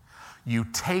saying. You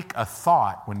take a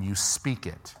thought when you speak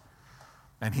it.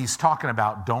 And he's talking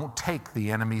about don't take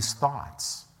the enemy's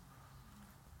thoughts.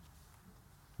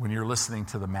 When you're listening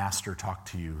to the Master talk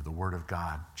to you, the Word of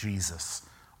God, Jesus,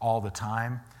 all the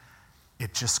time,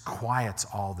 it just quiets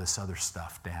all this other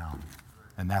stuff down.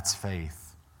 And that's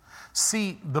faith.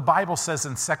 See, the Bible says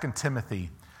in 2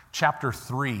 Timothy chapter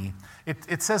 3,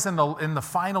 it says in the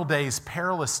final days,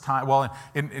 perilous time. Well,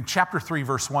 in chapter 3,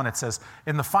 verse 1, it says,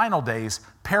 in the final days,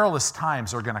 perilous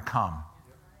times are going to come.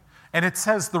 And it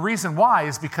says the reason why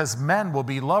is because men will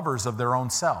be lovers of their own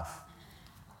self.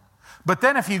 But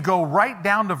then if you go right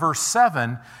down to verse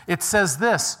 7, it says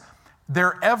this,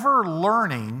 they're ever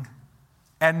learning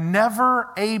and never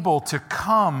able to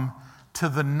come to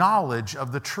the knowledge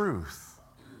of the truth.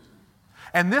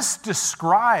 And this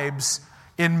describes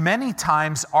in many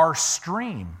times our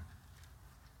stream.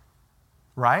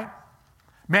 Right?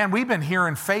 Man, we've been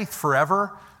hearing faith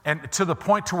forever, and to the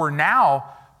point to where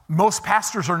now most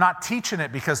pastors are not teaching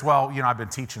it because, well, you know, I've been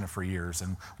teaching it for years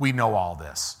and we know all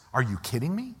this. Are you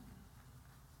kidding me?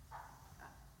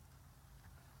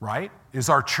 Right? Is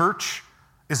our church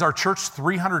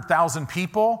 300,000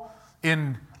 people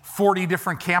in 40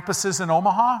 different campuses in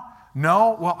Omaha?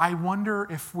 No? Well, I wonder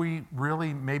if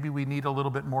maybe we need a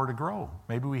little bit more to grow.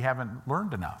 Maybe we haven't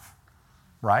learned enough.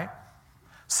 Right?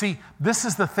 See, this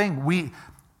is the thing.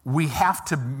 We have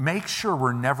to make sure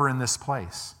we're never in this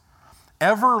place.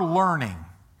 Ever learning.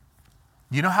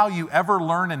 You know how you ever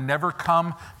learn and never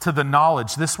come to the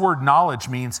knowledge? This word knowledge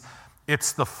means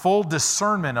it's the full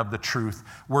discernment of the truth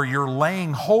where you're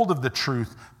laying hold of the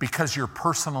truth because you're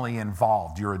personally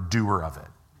involved. You're a doer of it.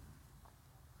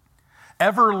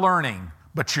 Ever learning,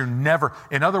 but you're never,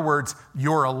 in other words,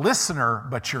 you're a listener,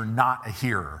 but you're not a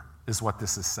hearer, is what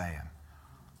this is saying.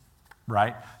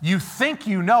 Right? You think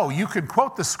you know. You could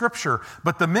quote the scripture,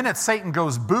 but the minute Satan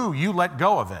goes boo, you let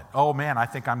go of it. Oh man, I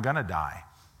think I'm going to die.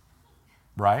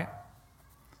 Right?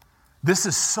 This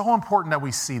is so important that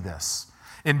we see this.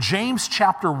 In James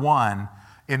chapter 1,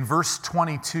 in verse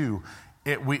 22,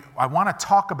 I want to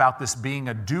talk about this being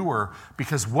a doer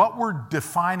because what we're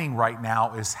defining right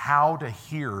now is how to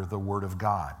hear the Word of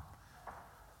God.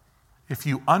 If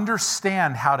you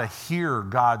understand how to hear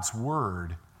God's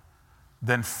Word,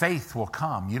 then faith will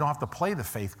come. You don't have to play the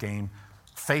faith game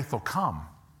faith will come.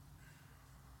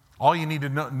 All you need to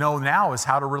know now is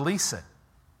how to release it,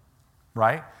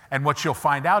 right? And what you'll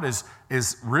find out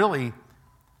is really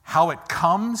how it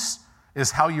comes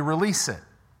is how you release it.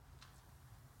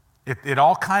 It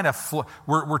all kind of,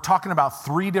 we're talking about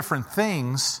three different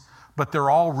things, but they're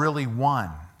all really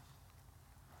one.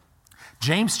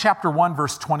 James chapter 1,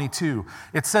 verse 22,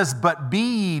 it says, "But be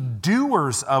ye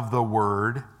doers of the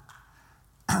word,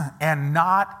 and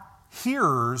not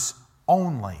hearers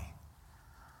only."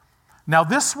 Now,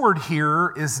 this word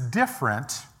here is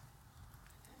different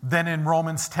than in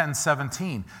Romans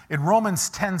 10:17. In Romans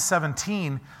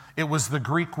 10:17, it was the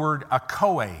Greek word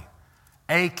akoe,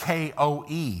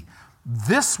 A-K-O-E.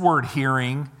 This word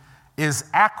hearing is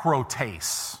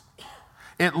akrotes.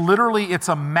 It's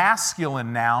a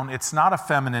masculine noun. It's not a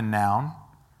feminine noun.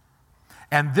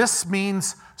 And this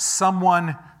means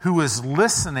someone who is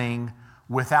listening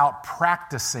without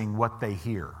practicing what they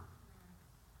hear.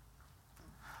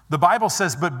 The Bible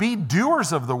says, "But be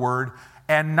doers of the word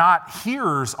and not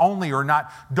hearers only,"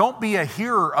 don't be a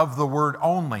hearer of the word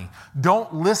only.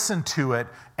 Don't listen to it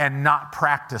and not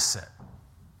practice it.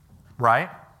 Right?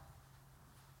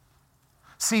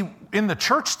 See, in the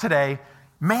church today,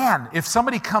 man, if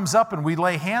somebody comes up and we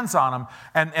lay hands on them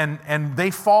and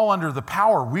they fall under the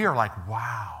power, we are like,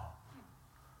 wow,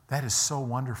 that is so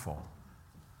wonderful.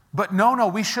 But no,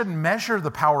 we shouldn't measure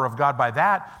the power of God by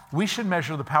that. We should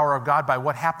measure the power of God by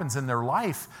what happens in their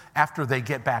life after they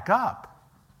get back up.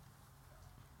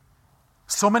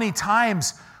 So many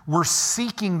times we're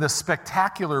seeking the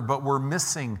spectacular, but we're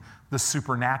missing the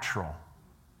supernatural.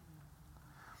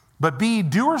 "But be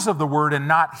doers of the word and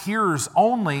not hearers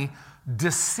only,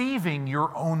 deceiving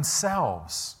your own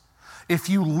selves." If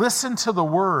you listen to the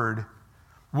word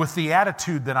with the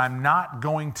attitude that I'm not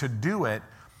going to do it,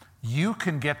 you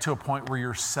can get to a point where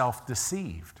you're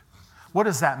self-deceived. What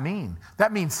does that mean?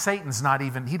 That means Satan's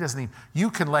you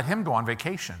can let him go on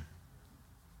vacation.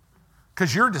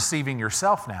 Because you're deceiving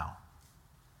yourself now.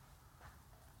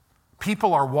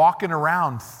 People are walking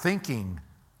around thinking,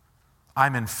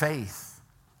 I'm in faith,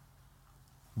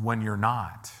 when you're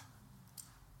not.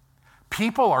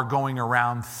 People are going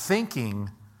around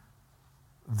thinking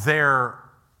they're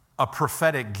a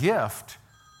prophetic gift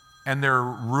and they're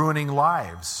ruining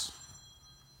lives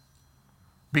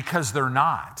because they're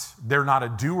not. They're not a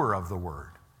doer of the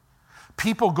word.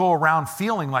 People go around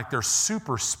feeling like they're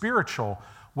super spiritual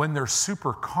when they're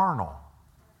super carnal.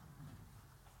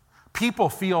 People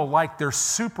feel like they're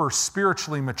super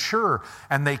spiritually mature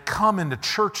and they come into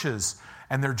churches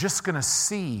and they're just going to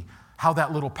see how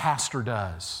that little pastor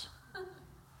does.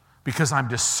 Because I'm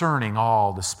discerning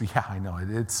all this. Yeah, I know,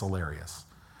 it's hilarious.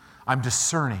 I'm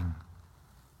discerning,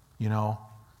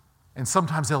 And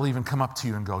sometimes they'll even come up to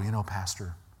you and go,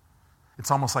 Pastor, it's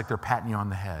almost like they're patting you on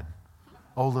the head.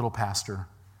 Oh, little pastor,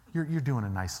 you're doing a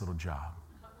nice little job.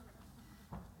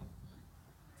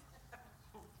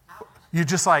 You're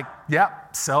just like,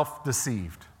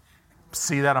 self-deceived.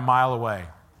 See that a mile away.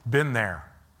 Been there.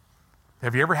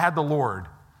 Have you ever had the Lord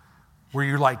where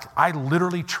you're like, I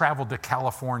literally traveled to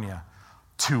California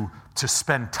to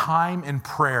spend time in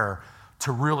prayer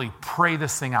to really pray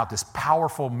this thing out, this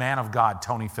powerful man of God,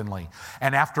 Tony Finley.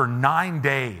 And after 9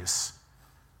 days,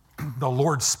 the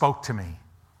Lord spoke to me.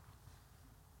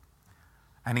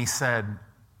 And he said,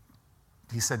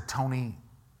 Tony,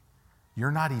 you're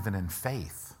not even in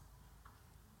faith.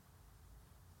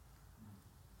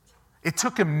 It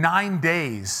took him 9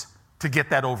 days to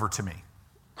get that over to me.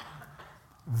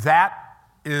 That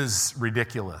is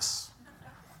ridiculous.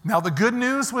 Now, the good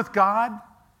news with God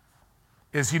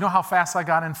is, you know how fast I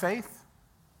got in faith?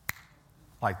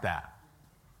 Like that.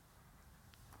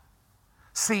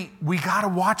 See, we got to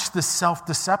watch this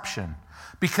self-deception,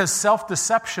 because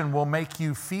self-deception will make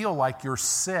you feel like you're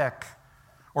sick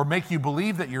or make you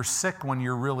believe that you're sick when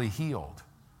you're really healed.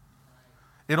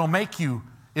 It'll make you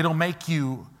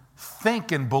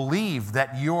think and believe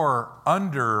that you're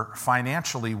under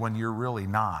financially when you're really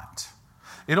not.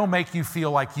 It'll make you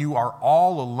feel like you are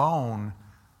all alone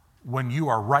when you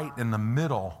are right in the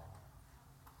middle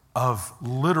of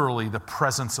literally the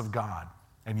presence of God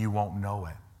and you won't know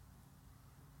it.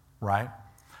 Right?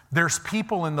 There's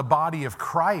people in the body of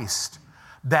Christ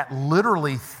that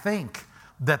literally think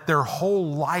that their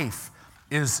whole life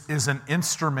is an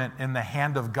instrument in the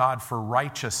hand of God for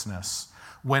righteousness,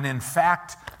 when in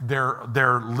fact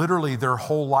their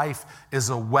whole life is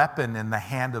a weapon in the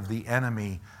hand of the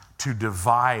enemy to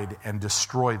divide and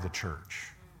destroy the church.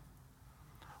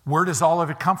 Where does all of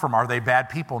it come from? Are they bad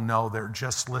people? No, they're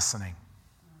just listening.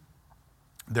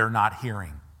 They're not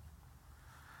hearing.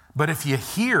 But if you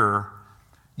hear,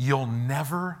 you'll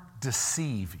never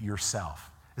deceive yourself.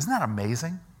 Isn't that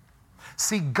amazing?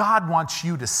 See, God wants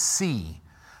you to see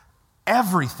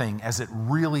everything as it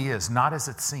really is, not as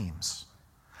it seems.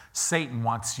 Satan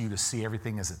wants you to see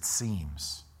everything as it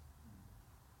seems.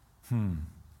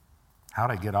 How'd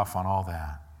I get off on all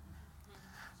that?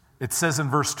 It says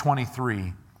in verse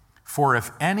 23, for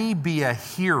if any be a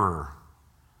hearer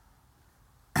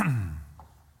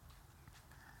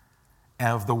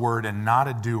of the word and not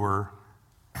a doer,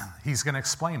 he's going to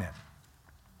explain it.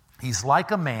 He's like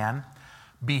a man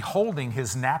beholding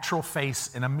his natural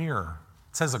face in a mirror.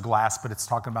 It says a glass, but it's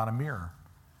talking about a mirror.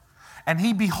 And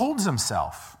he beholds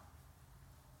himself.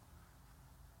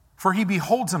 For he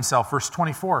beholds himself, verse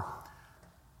 24.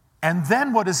 And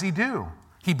then what does he do?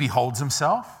 He beholds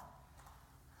himself.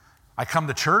 I come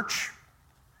to church.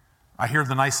 I hear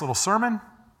the nice little sermon.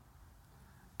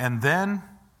 And then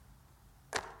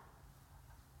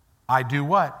I do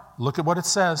what? Look at what it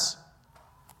says.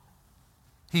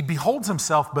 He beholds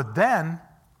himself, but then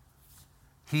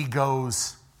he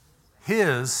goes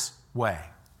his way.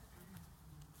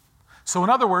 So in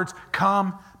other words,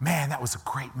 come, man, that was a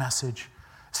great message.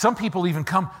 Some people even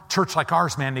come, church like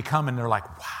ours, man, they come and they're like,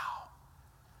 wow,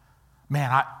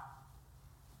 man,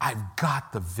 I've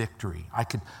got the victory.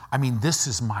 This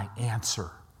is my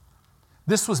answer.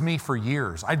 This was me for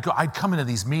years. I'd come into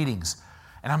these meetings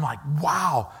and I'm like,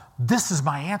 wow, this is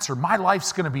my answer. My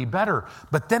life's going to be better.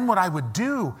 But then what I would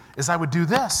do is I would do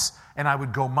this and I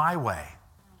would go my way.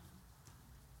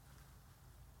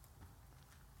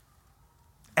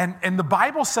 And the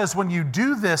Bible says when you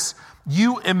do this,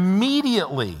 you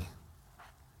immediately,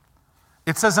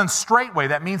 it says in straightway,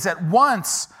 that means at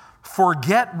once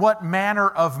forget what manner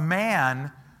of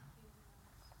man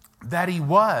that he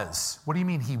was. What do you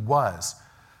mean he was?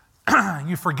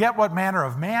 You forget what manner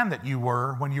of man that you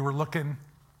were when you were looking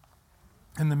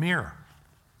in the mirror,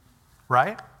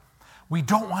 right? We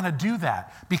don't want to do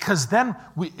that because then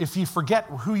if you forget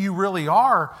who you really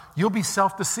are, you'll be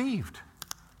self-deceived.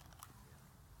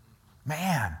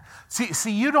 Man,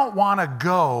 see, you don't want to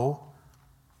go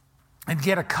and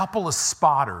get a couple of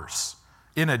spotters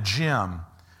in a gym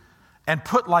and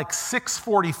put like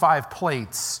 645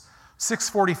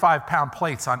 pound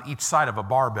plates on each side of a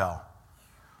barbell.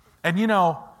 And you're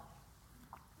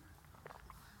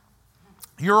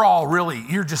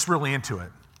just really into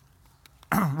it.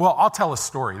 Well, I'll tell a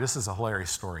story. This is a hilarious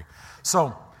story.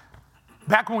 So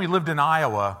back when we lived in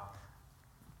Iowa,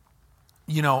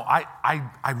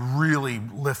 I really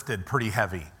lifted pretty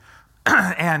heavy.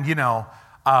 And,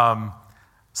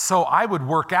 so I would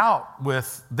work out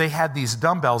they had these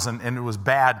dumbbells and it was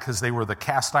bad because they were the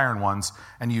cast iron ones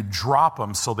and you drop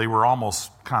them so they were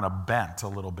almost kind of bent a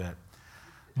little bit.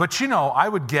 But, I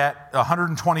would get a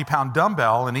 120 pound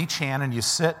dumbbell in each hand and you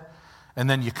sit and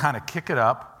then you kind of kick it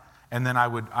up and then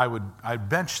I'd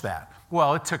bench that.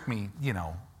 Well, it took me,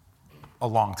 a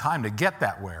long time to get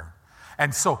that where.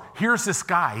 And so here's this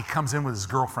guy, he comes in with his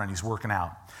girlfriend, he's working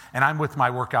out. And I'm with my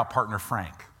workout partner,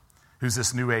 Frank, who's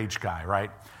this new age guy,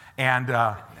 right? And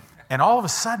all of a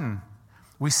sudden,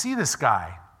 we see this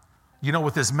guy,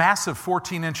 with his massive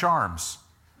 14-inch arms,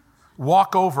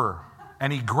 walk over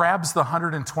and he grabs the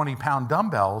 120 pound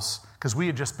dumbbells because we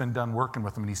had just been done working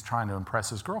with him and he's trying to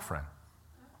impress his girlfriend.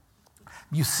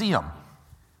 You see him.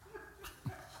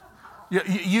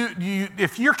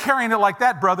 If you're carrying it like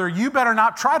that, brother, you better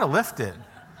not try to lift it.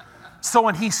 So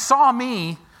when he saw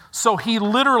me,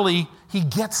 he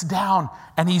gets down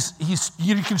and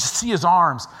you can just see his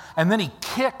arms, and then he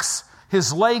kicks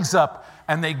his legs up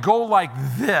and they go like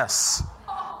this.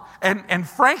 And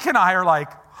Frank and I are like,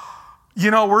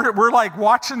 we're like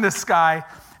watching this guy,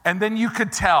 and then you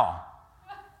could tell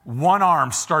one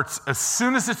arm starts, as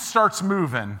soon as it starts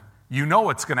moving,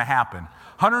 what's going to happen.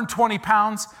 120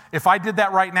 pounds, if I did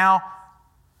that right now,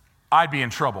 I'd be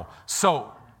in trouble.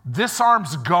 So this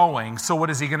arm's going, so what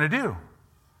is he going to do?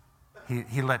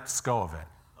 He lets go of it.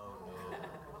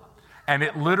 And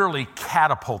it literally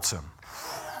catapults him.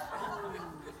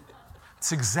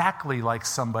 It's exactly like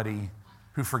somebody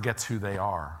who forgets who they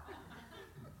are.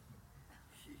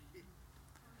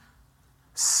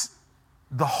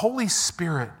 The Holy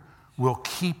Spirit will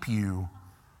keep you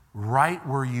right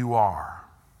where you are.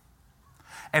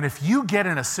 And if you get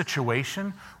in a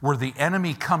situation where the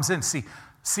enemy comes in, see,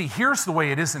 here's the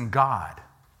way it is in God.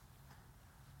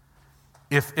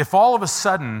 If all of a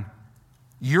sudden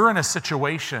you're in a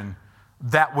situation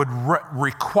that would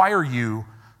require you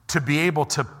to be able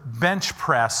to bench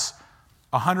press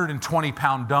 120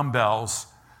 pound dumbbells,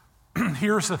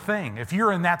 here's the thing. If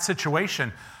you're in that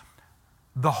situation,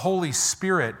 the Holy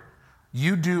Spirit,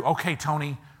 okay,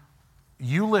 Tony,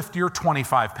 you lift your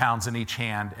 25 pounds in each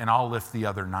hand, and I'll lift the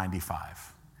other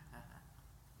 95.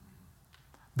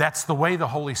 That's the way the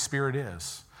Holy Spirit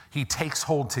is. He takes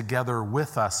hold together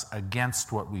with us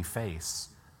against what we face.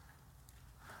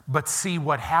 But see,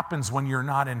 what happens when you're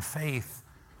not in faith,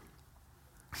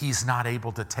 He's not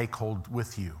able to take hold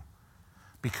with you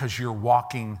because you're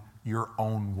walking your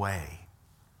own way.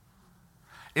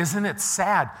 Isn't it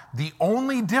sad? The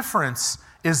only difference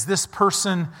is this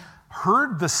person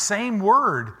heard the same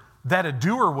word that a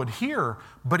doer would hear,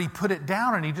 but he put it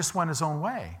down and he just went his own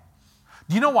way.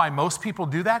 Do you know why most people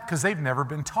do that? Because they've never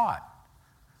been taught.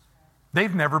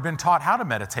 They've never been taught how to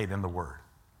meditate in the Word.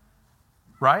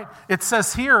 Right? It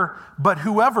says here, but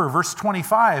whoever, verse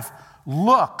 25,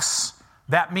 looks,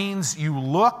 that means you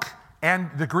look, and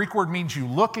the Greek word means you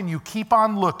look and you keep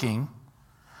on looking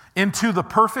into the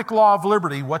perfect law of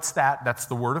liberty. What's that? That's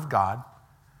the Word of God.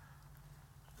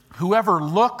 Whoever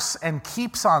looks and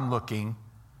keeps on looking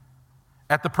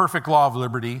at the perfect law of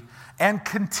liberty and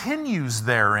continues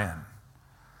therein,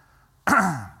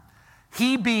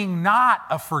 he being not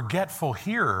a forgetful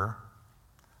hearer,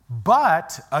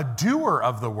 but a doer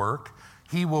of the work,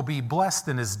 he will be blessed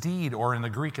in his deed, or in the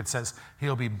Greek it says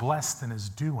he'll be blessed in his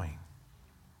doing.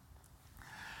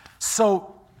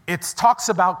 So it talks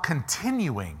about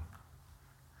continuing.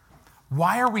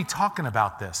 Why are we talking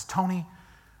about this? Tony,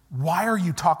 why are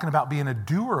you talking about being a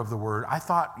doer of the word? I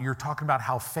thought you're talking about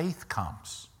how faith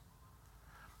comes.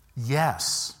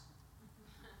 Yes.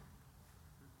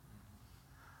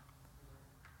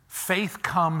 Faith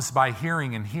comes by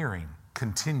hearing and hearing,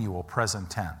 continual present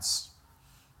tense.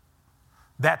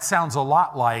 That sounds a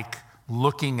lot like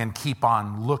looking and keep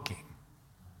on looking.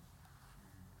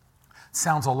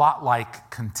 Sounds a lot like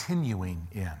continuing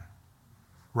in,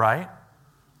 right?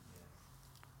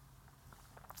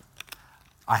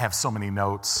 I have so many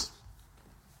notes.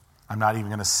 I'm not even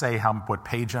going to say what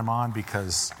page I'm on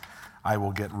because I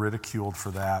will get ridiculed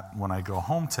for that when I go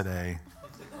home today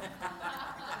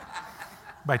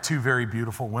by two very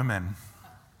beautiful women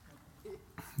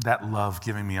that love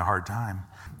giving me a hard time.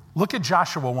 Look at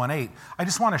Joshua 1:8. I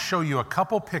just want to show you a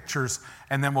couple pictures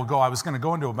and then we'll go. I was going to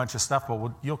go into a bunch of stuff,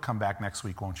 but you'll come back next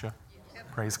week, won't you?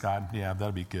 Yep. Praise God. Yeah,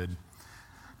 that'll be good.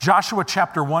 Joshua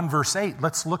chapter 1, verse 8.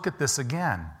 Let's look at this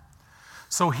again.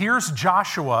 So here's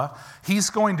Joshua. He's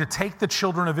going to take the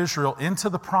children of Israel into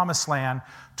the promised land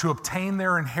to obtain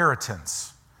their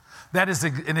inheritance. That is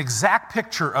an exact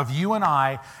picture of you and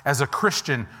I as a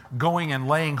Christian going and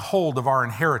laying hold of our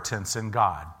inheritance in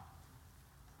God.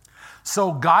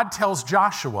 So God tells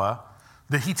Joshua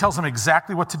that he tells him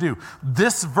exactly what to do.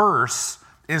 This verse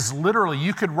is literally,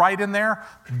 you could write in there,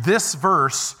 this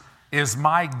verse is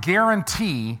my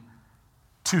guarantee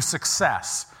to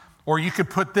success. Or you could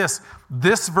put this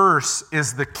verse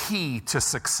is the key to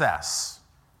success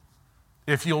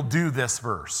if you'll do this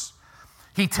verse.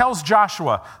 He tells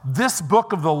Joshua, this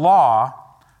book of the law,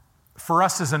 for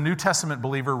us as a New Testament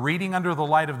believer, reading under the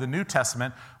light of the New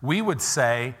Testament, we would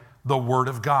say the Word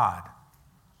of God.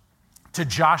 To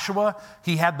Joshua,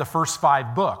 he had the first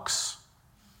 5 books,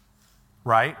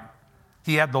 right?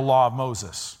 He had the law of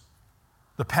Moses,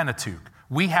 the Pentateuch.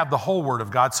 We have the whole Word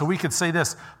of God, so we could say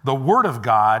this, the Word of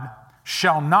God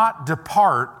shall not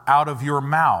depart out of your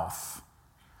mouth.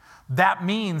 That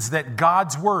means that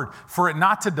God's Word, for it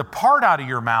not to depart out of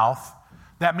your mouth,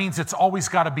 that means it's always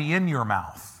got to be in your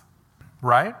mouth,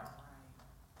 right?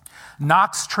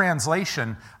 Knox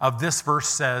translation of this verse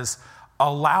says,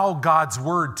 allow God's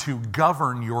Word to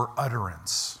govern your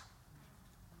utterance.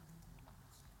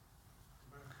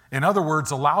 In other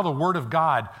words, allow the Word of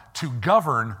God to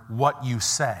govern what you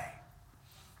say,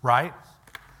 right?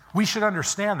 We should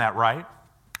understand that, right?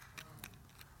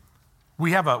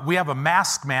 We have a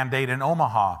mask mandate in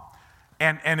Omaha,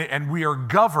 and we are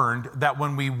governed that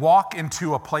when we walk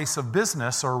into a place of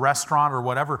business or a restaurant or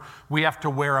whatever, we have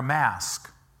to wear a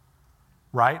mask,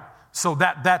 right? So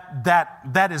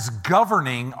that is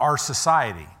governing our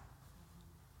society.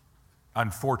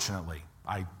 Unfortunately,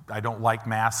 I don't like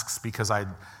masks because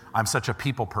I'm such a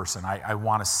people person. I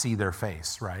want to see their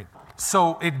face, right?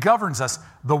 So it governs us.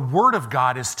 The Word of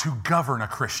God is to govern a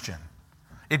Christian.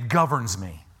 It governs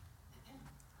me.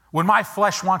 When my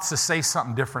flesh wants to say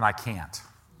something different, I can't.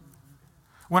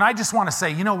 When I just want to say,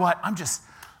 you know what, I'm just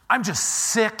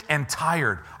sick and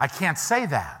tired, I can't say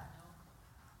that.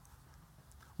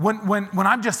 When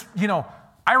I'm just,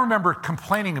 I remember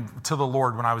complaining to the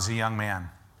Lord when I was a young man.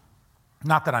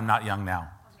 Not that I'm not young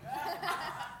now.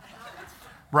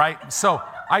 Right? So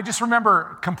I just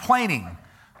remember complaining.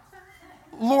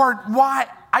 Lord, why?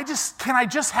 Can I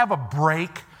just have a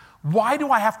break? Why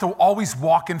do I have to always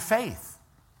walk in faith?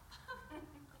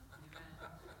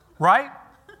 Right?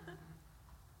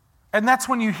 And that's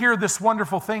when you hear this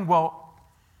wonderful thing, well,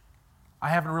 I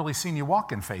haven't really seen you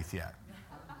walk in faith yet.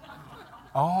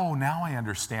 Oh, now I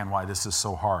understand why this is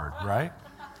so hard, right?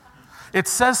 It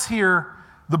says here,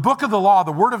 the book of the law,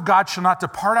 the word of God shall not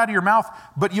depart out of your mouth,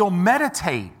 but you'll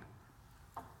meditate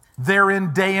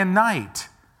therein day and night.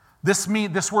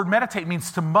 This word meditate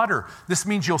means to mutter. This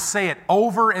means you'll say it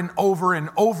over and over and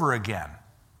over again.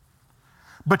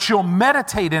 But you'll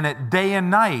meditate in it day and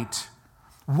night.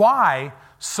 Why?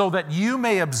 So that you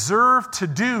may observe to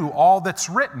do all that's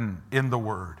written in the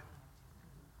word.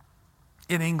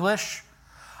 In English,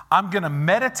 I'm going to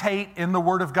meditate in the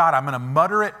word of God. I'm going to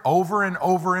mutter it over and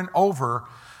over and over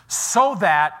so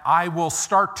that I will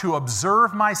start to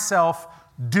observe myself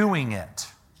doing it.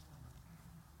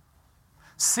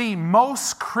 See,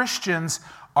 most Christians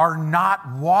are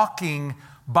not walking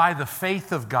by the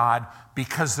faith of God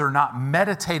because they're not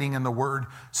meditating in the Word,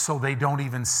 so they don't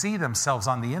even see themselves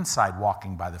on the inside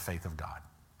walking by the faith of God.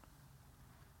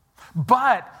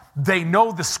 But they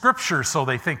know the Scripture, so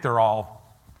they think they're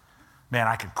all, man,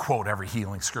 I could quote every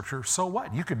healing Scripture. So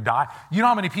what? You could die. You know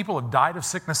how many people have died of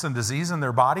sickness and disease in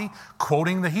their body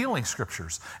quoting the healing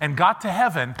Scriptures and got to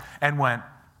heaven and went,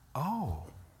 oh,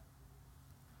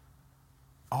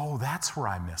 that's where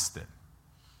I missed it.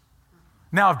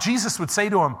 Now, if Jesus would say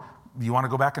to him, you want to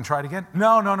go back and try it again?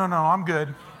 No, I'm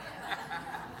good.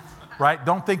 Right?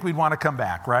 Don't think we'd want to come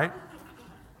back, right?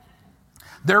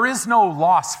 There is no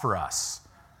loss for us.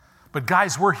 But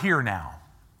guys, we're here now.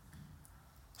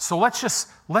 So let's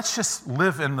just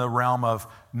live in the realm of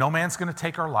no man's going to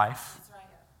take our life.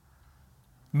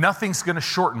 Nothing's going to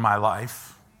shorten my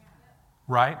life.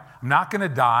 Right? I'm not going to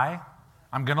die.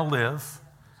 I'm going to live.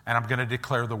 And I'm going to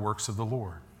declare the works of the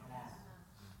Lord.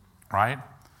 Right?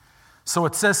 So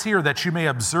it says here that you may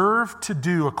observe to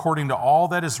do according to all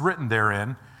that is written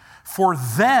therein. For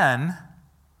then,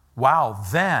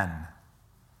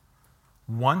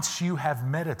 once you have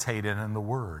meditated in the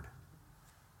Word,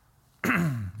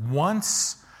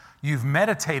 once you've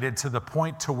meditated to the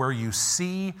point to where you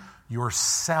see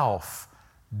yourself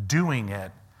doing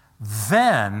it,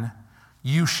 then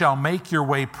you shall make your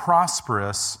way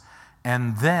prosperous,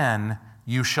 and then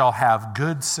you shall have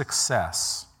good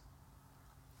success.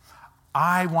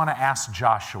 I want to ask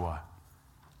Joshua,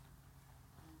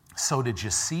 so did you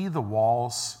see the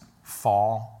walls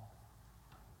fall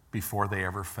before they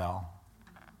ever fell?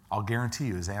 I'll guarantee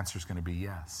you his answer is going to be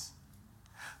yes.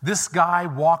 This guy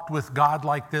walked with God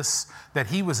like this, that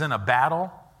he was in a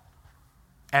battle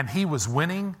and he was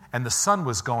winning and the sun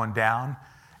was going down,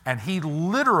 and he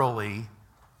literally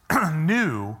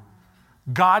knew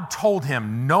God told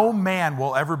him, no man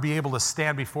will ever be able to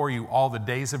stand before you all the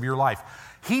days of your life.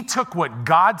 He took what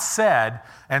God said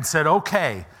and said,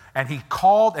 okay, and he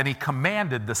called and he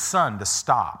commanded the sun to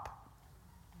stop.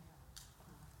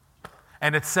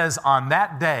 And it says, on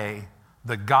that day,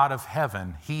 the God of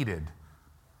heaven heeded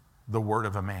the word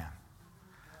of a man.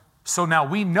 So now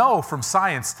we know from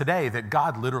science today that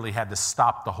God literally had to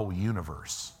stop the whole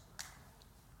universe.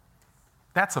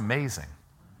 That's amazing,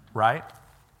 right?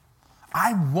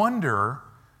 I wonder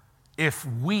if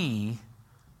we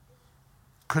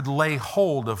could lay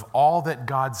hold of all that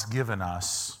God's given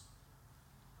us.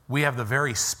 We have the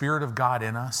very Spirit of God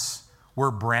in us.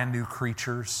 We're brand new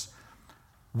creatures.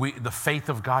 The faith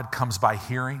of God comes by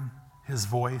hearing His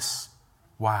voice.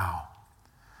 Wow.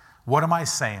 What am I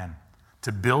saying?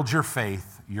 To build your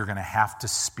faith, you're going to have to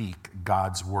speak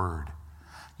God's word.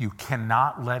 You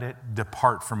cannot let it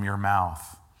depart from your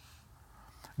mouth.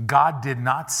 God did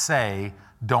not say,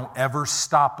 don't ever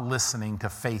stop listening to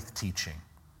faith teaching.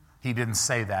 He didn't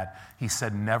say that. He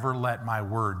said, never let my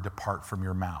word depart from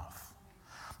your mouth.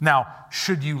 Now,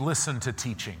 should you listen to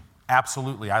teaching?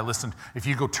 Absolutely. I listened. If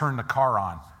you go turn the car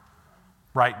on,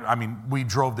 right? I mean, we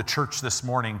drove to church this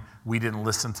morning. We didn't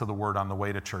listen to the word on the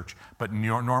way to church. But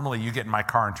normally you get in my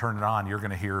car and turn it on, you're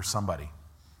going to hear somebody.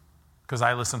 Because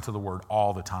I listen to the word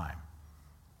all the time,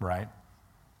 right?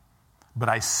 But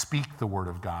I speak the word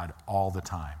of God all the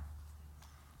time.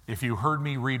 If you heard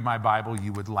me read my Bible,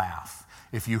 you would laugh.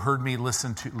 If you heard me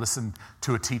listen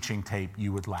to a teaching tape,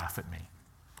 you would laugh at me.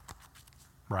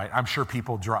 Right? I'm sure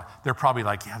people they're probably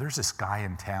like, yeah, there's this guy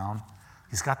in town.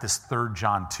 He's got this 3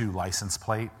 John 2 license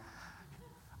plate.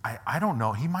 I don't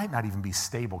know. He might not even be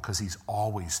stable because he's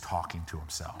always talking to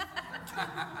himself.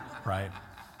 Right?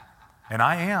 And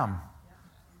I am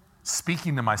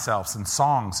speaking to myself in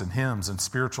songs and hymns and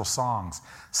spiritual songs,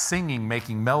 singing,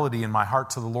 making melody in my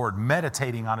heart to the Lord,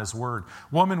 meditating on His word.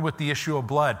 Woman with the issue of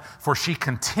blood, for she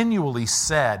continually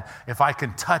said, if I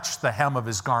can touch the hem of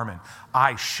His garment,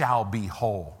 I shall be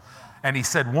whole. And He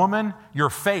said, woman, your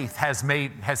faith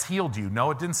has healed you. No,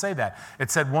 it didn't say that.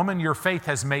 It said, woman, your faith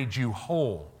has made you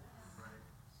whole.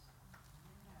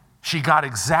 She got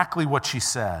exactly what she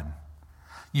said.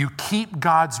 You keep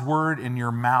God's word in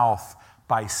your mouth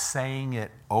by saying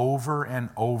it over and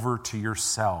over to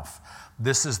yourself.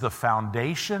 This is the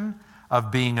foundation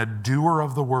of being a doer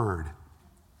of the word.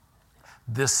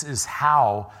 This is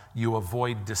how you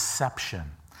avoid deception.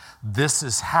 This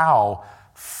is how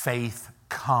faith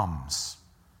comes.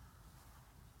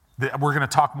 We're going to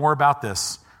talk more about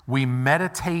this. We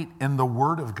meditate in the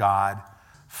word of God.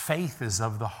 Faith is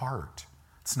of the heart.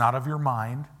 It's not of your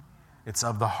mind. It's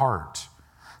of the heart.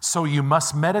 So you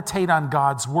must meditate on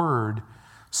God's word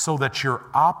so that you're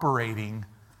operating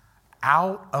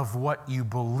out of what you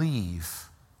believe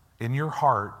in your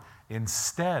heart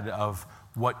instead of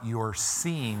what you're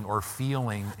seeing or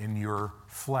feeling in your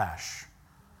flesh.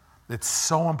 It's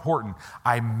so important.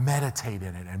 I meditate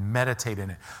in it and meditate in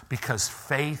it because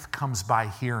faith comes by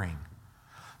hearing.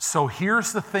 So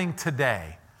here's the thing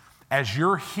today. As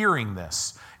you're hearing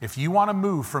this, if you want to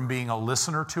move from being a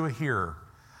listener to a hearer,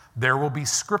 there will be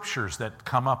scriptures that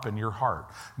come up in your heart.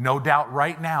 No doubt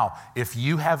right now, if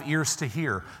you have ears to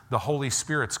hear, the Holy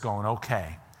Spirit's going,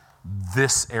 okay,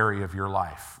 this area of your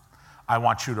life, I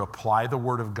want you to apply the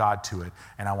word of God to it,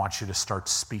 and I want you to start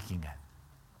speaking it.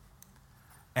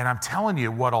 And I'm telling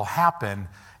you, what will happen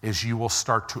is you will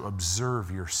start to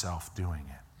observe yourself doing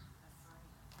it.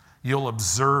 You'll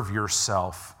observe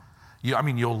yourself.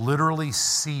 You'll literally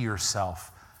see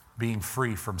yourself being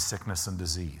free from sickness and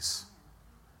disease.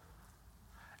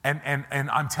 And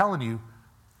I'm telling you,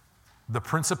 the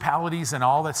principalities and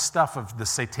all that stuff of the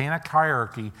satanic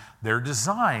hierarchy, they're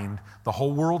designed, the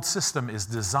whole world system is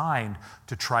designed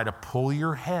to try to pull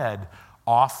your head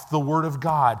off the word of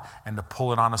God and to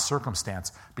pull it on a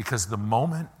circumstance. Because the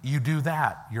moment you do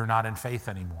that, you're not in faith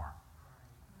anymore.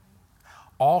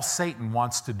 All Satan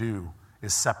wants to do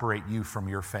is separate you from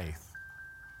your faith.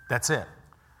 That's it.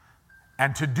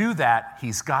 And to do that,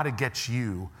 he's got to get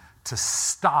you to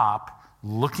stop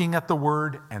looking at the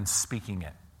word and speaking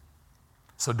it.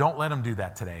 So don't let him do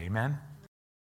that today, amen?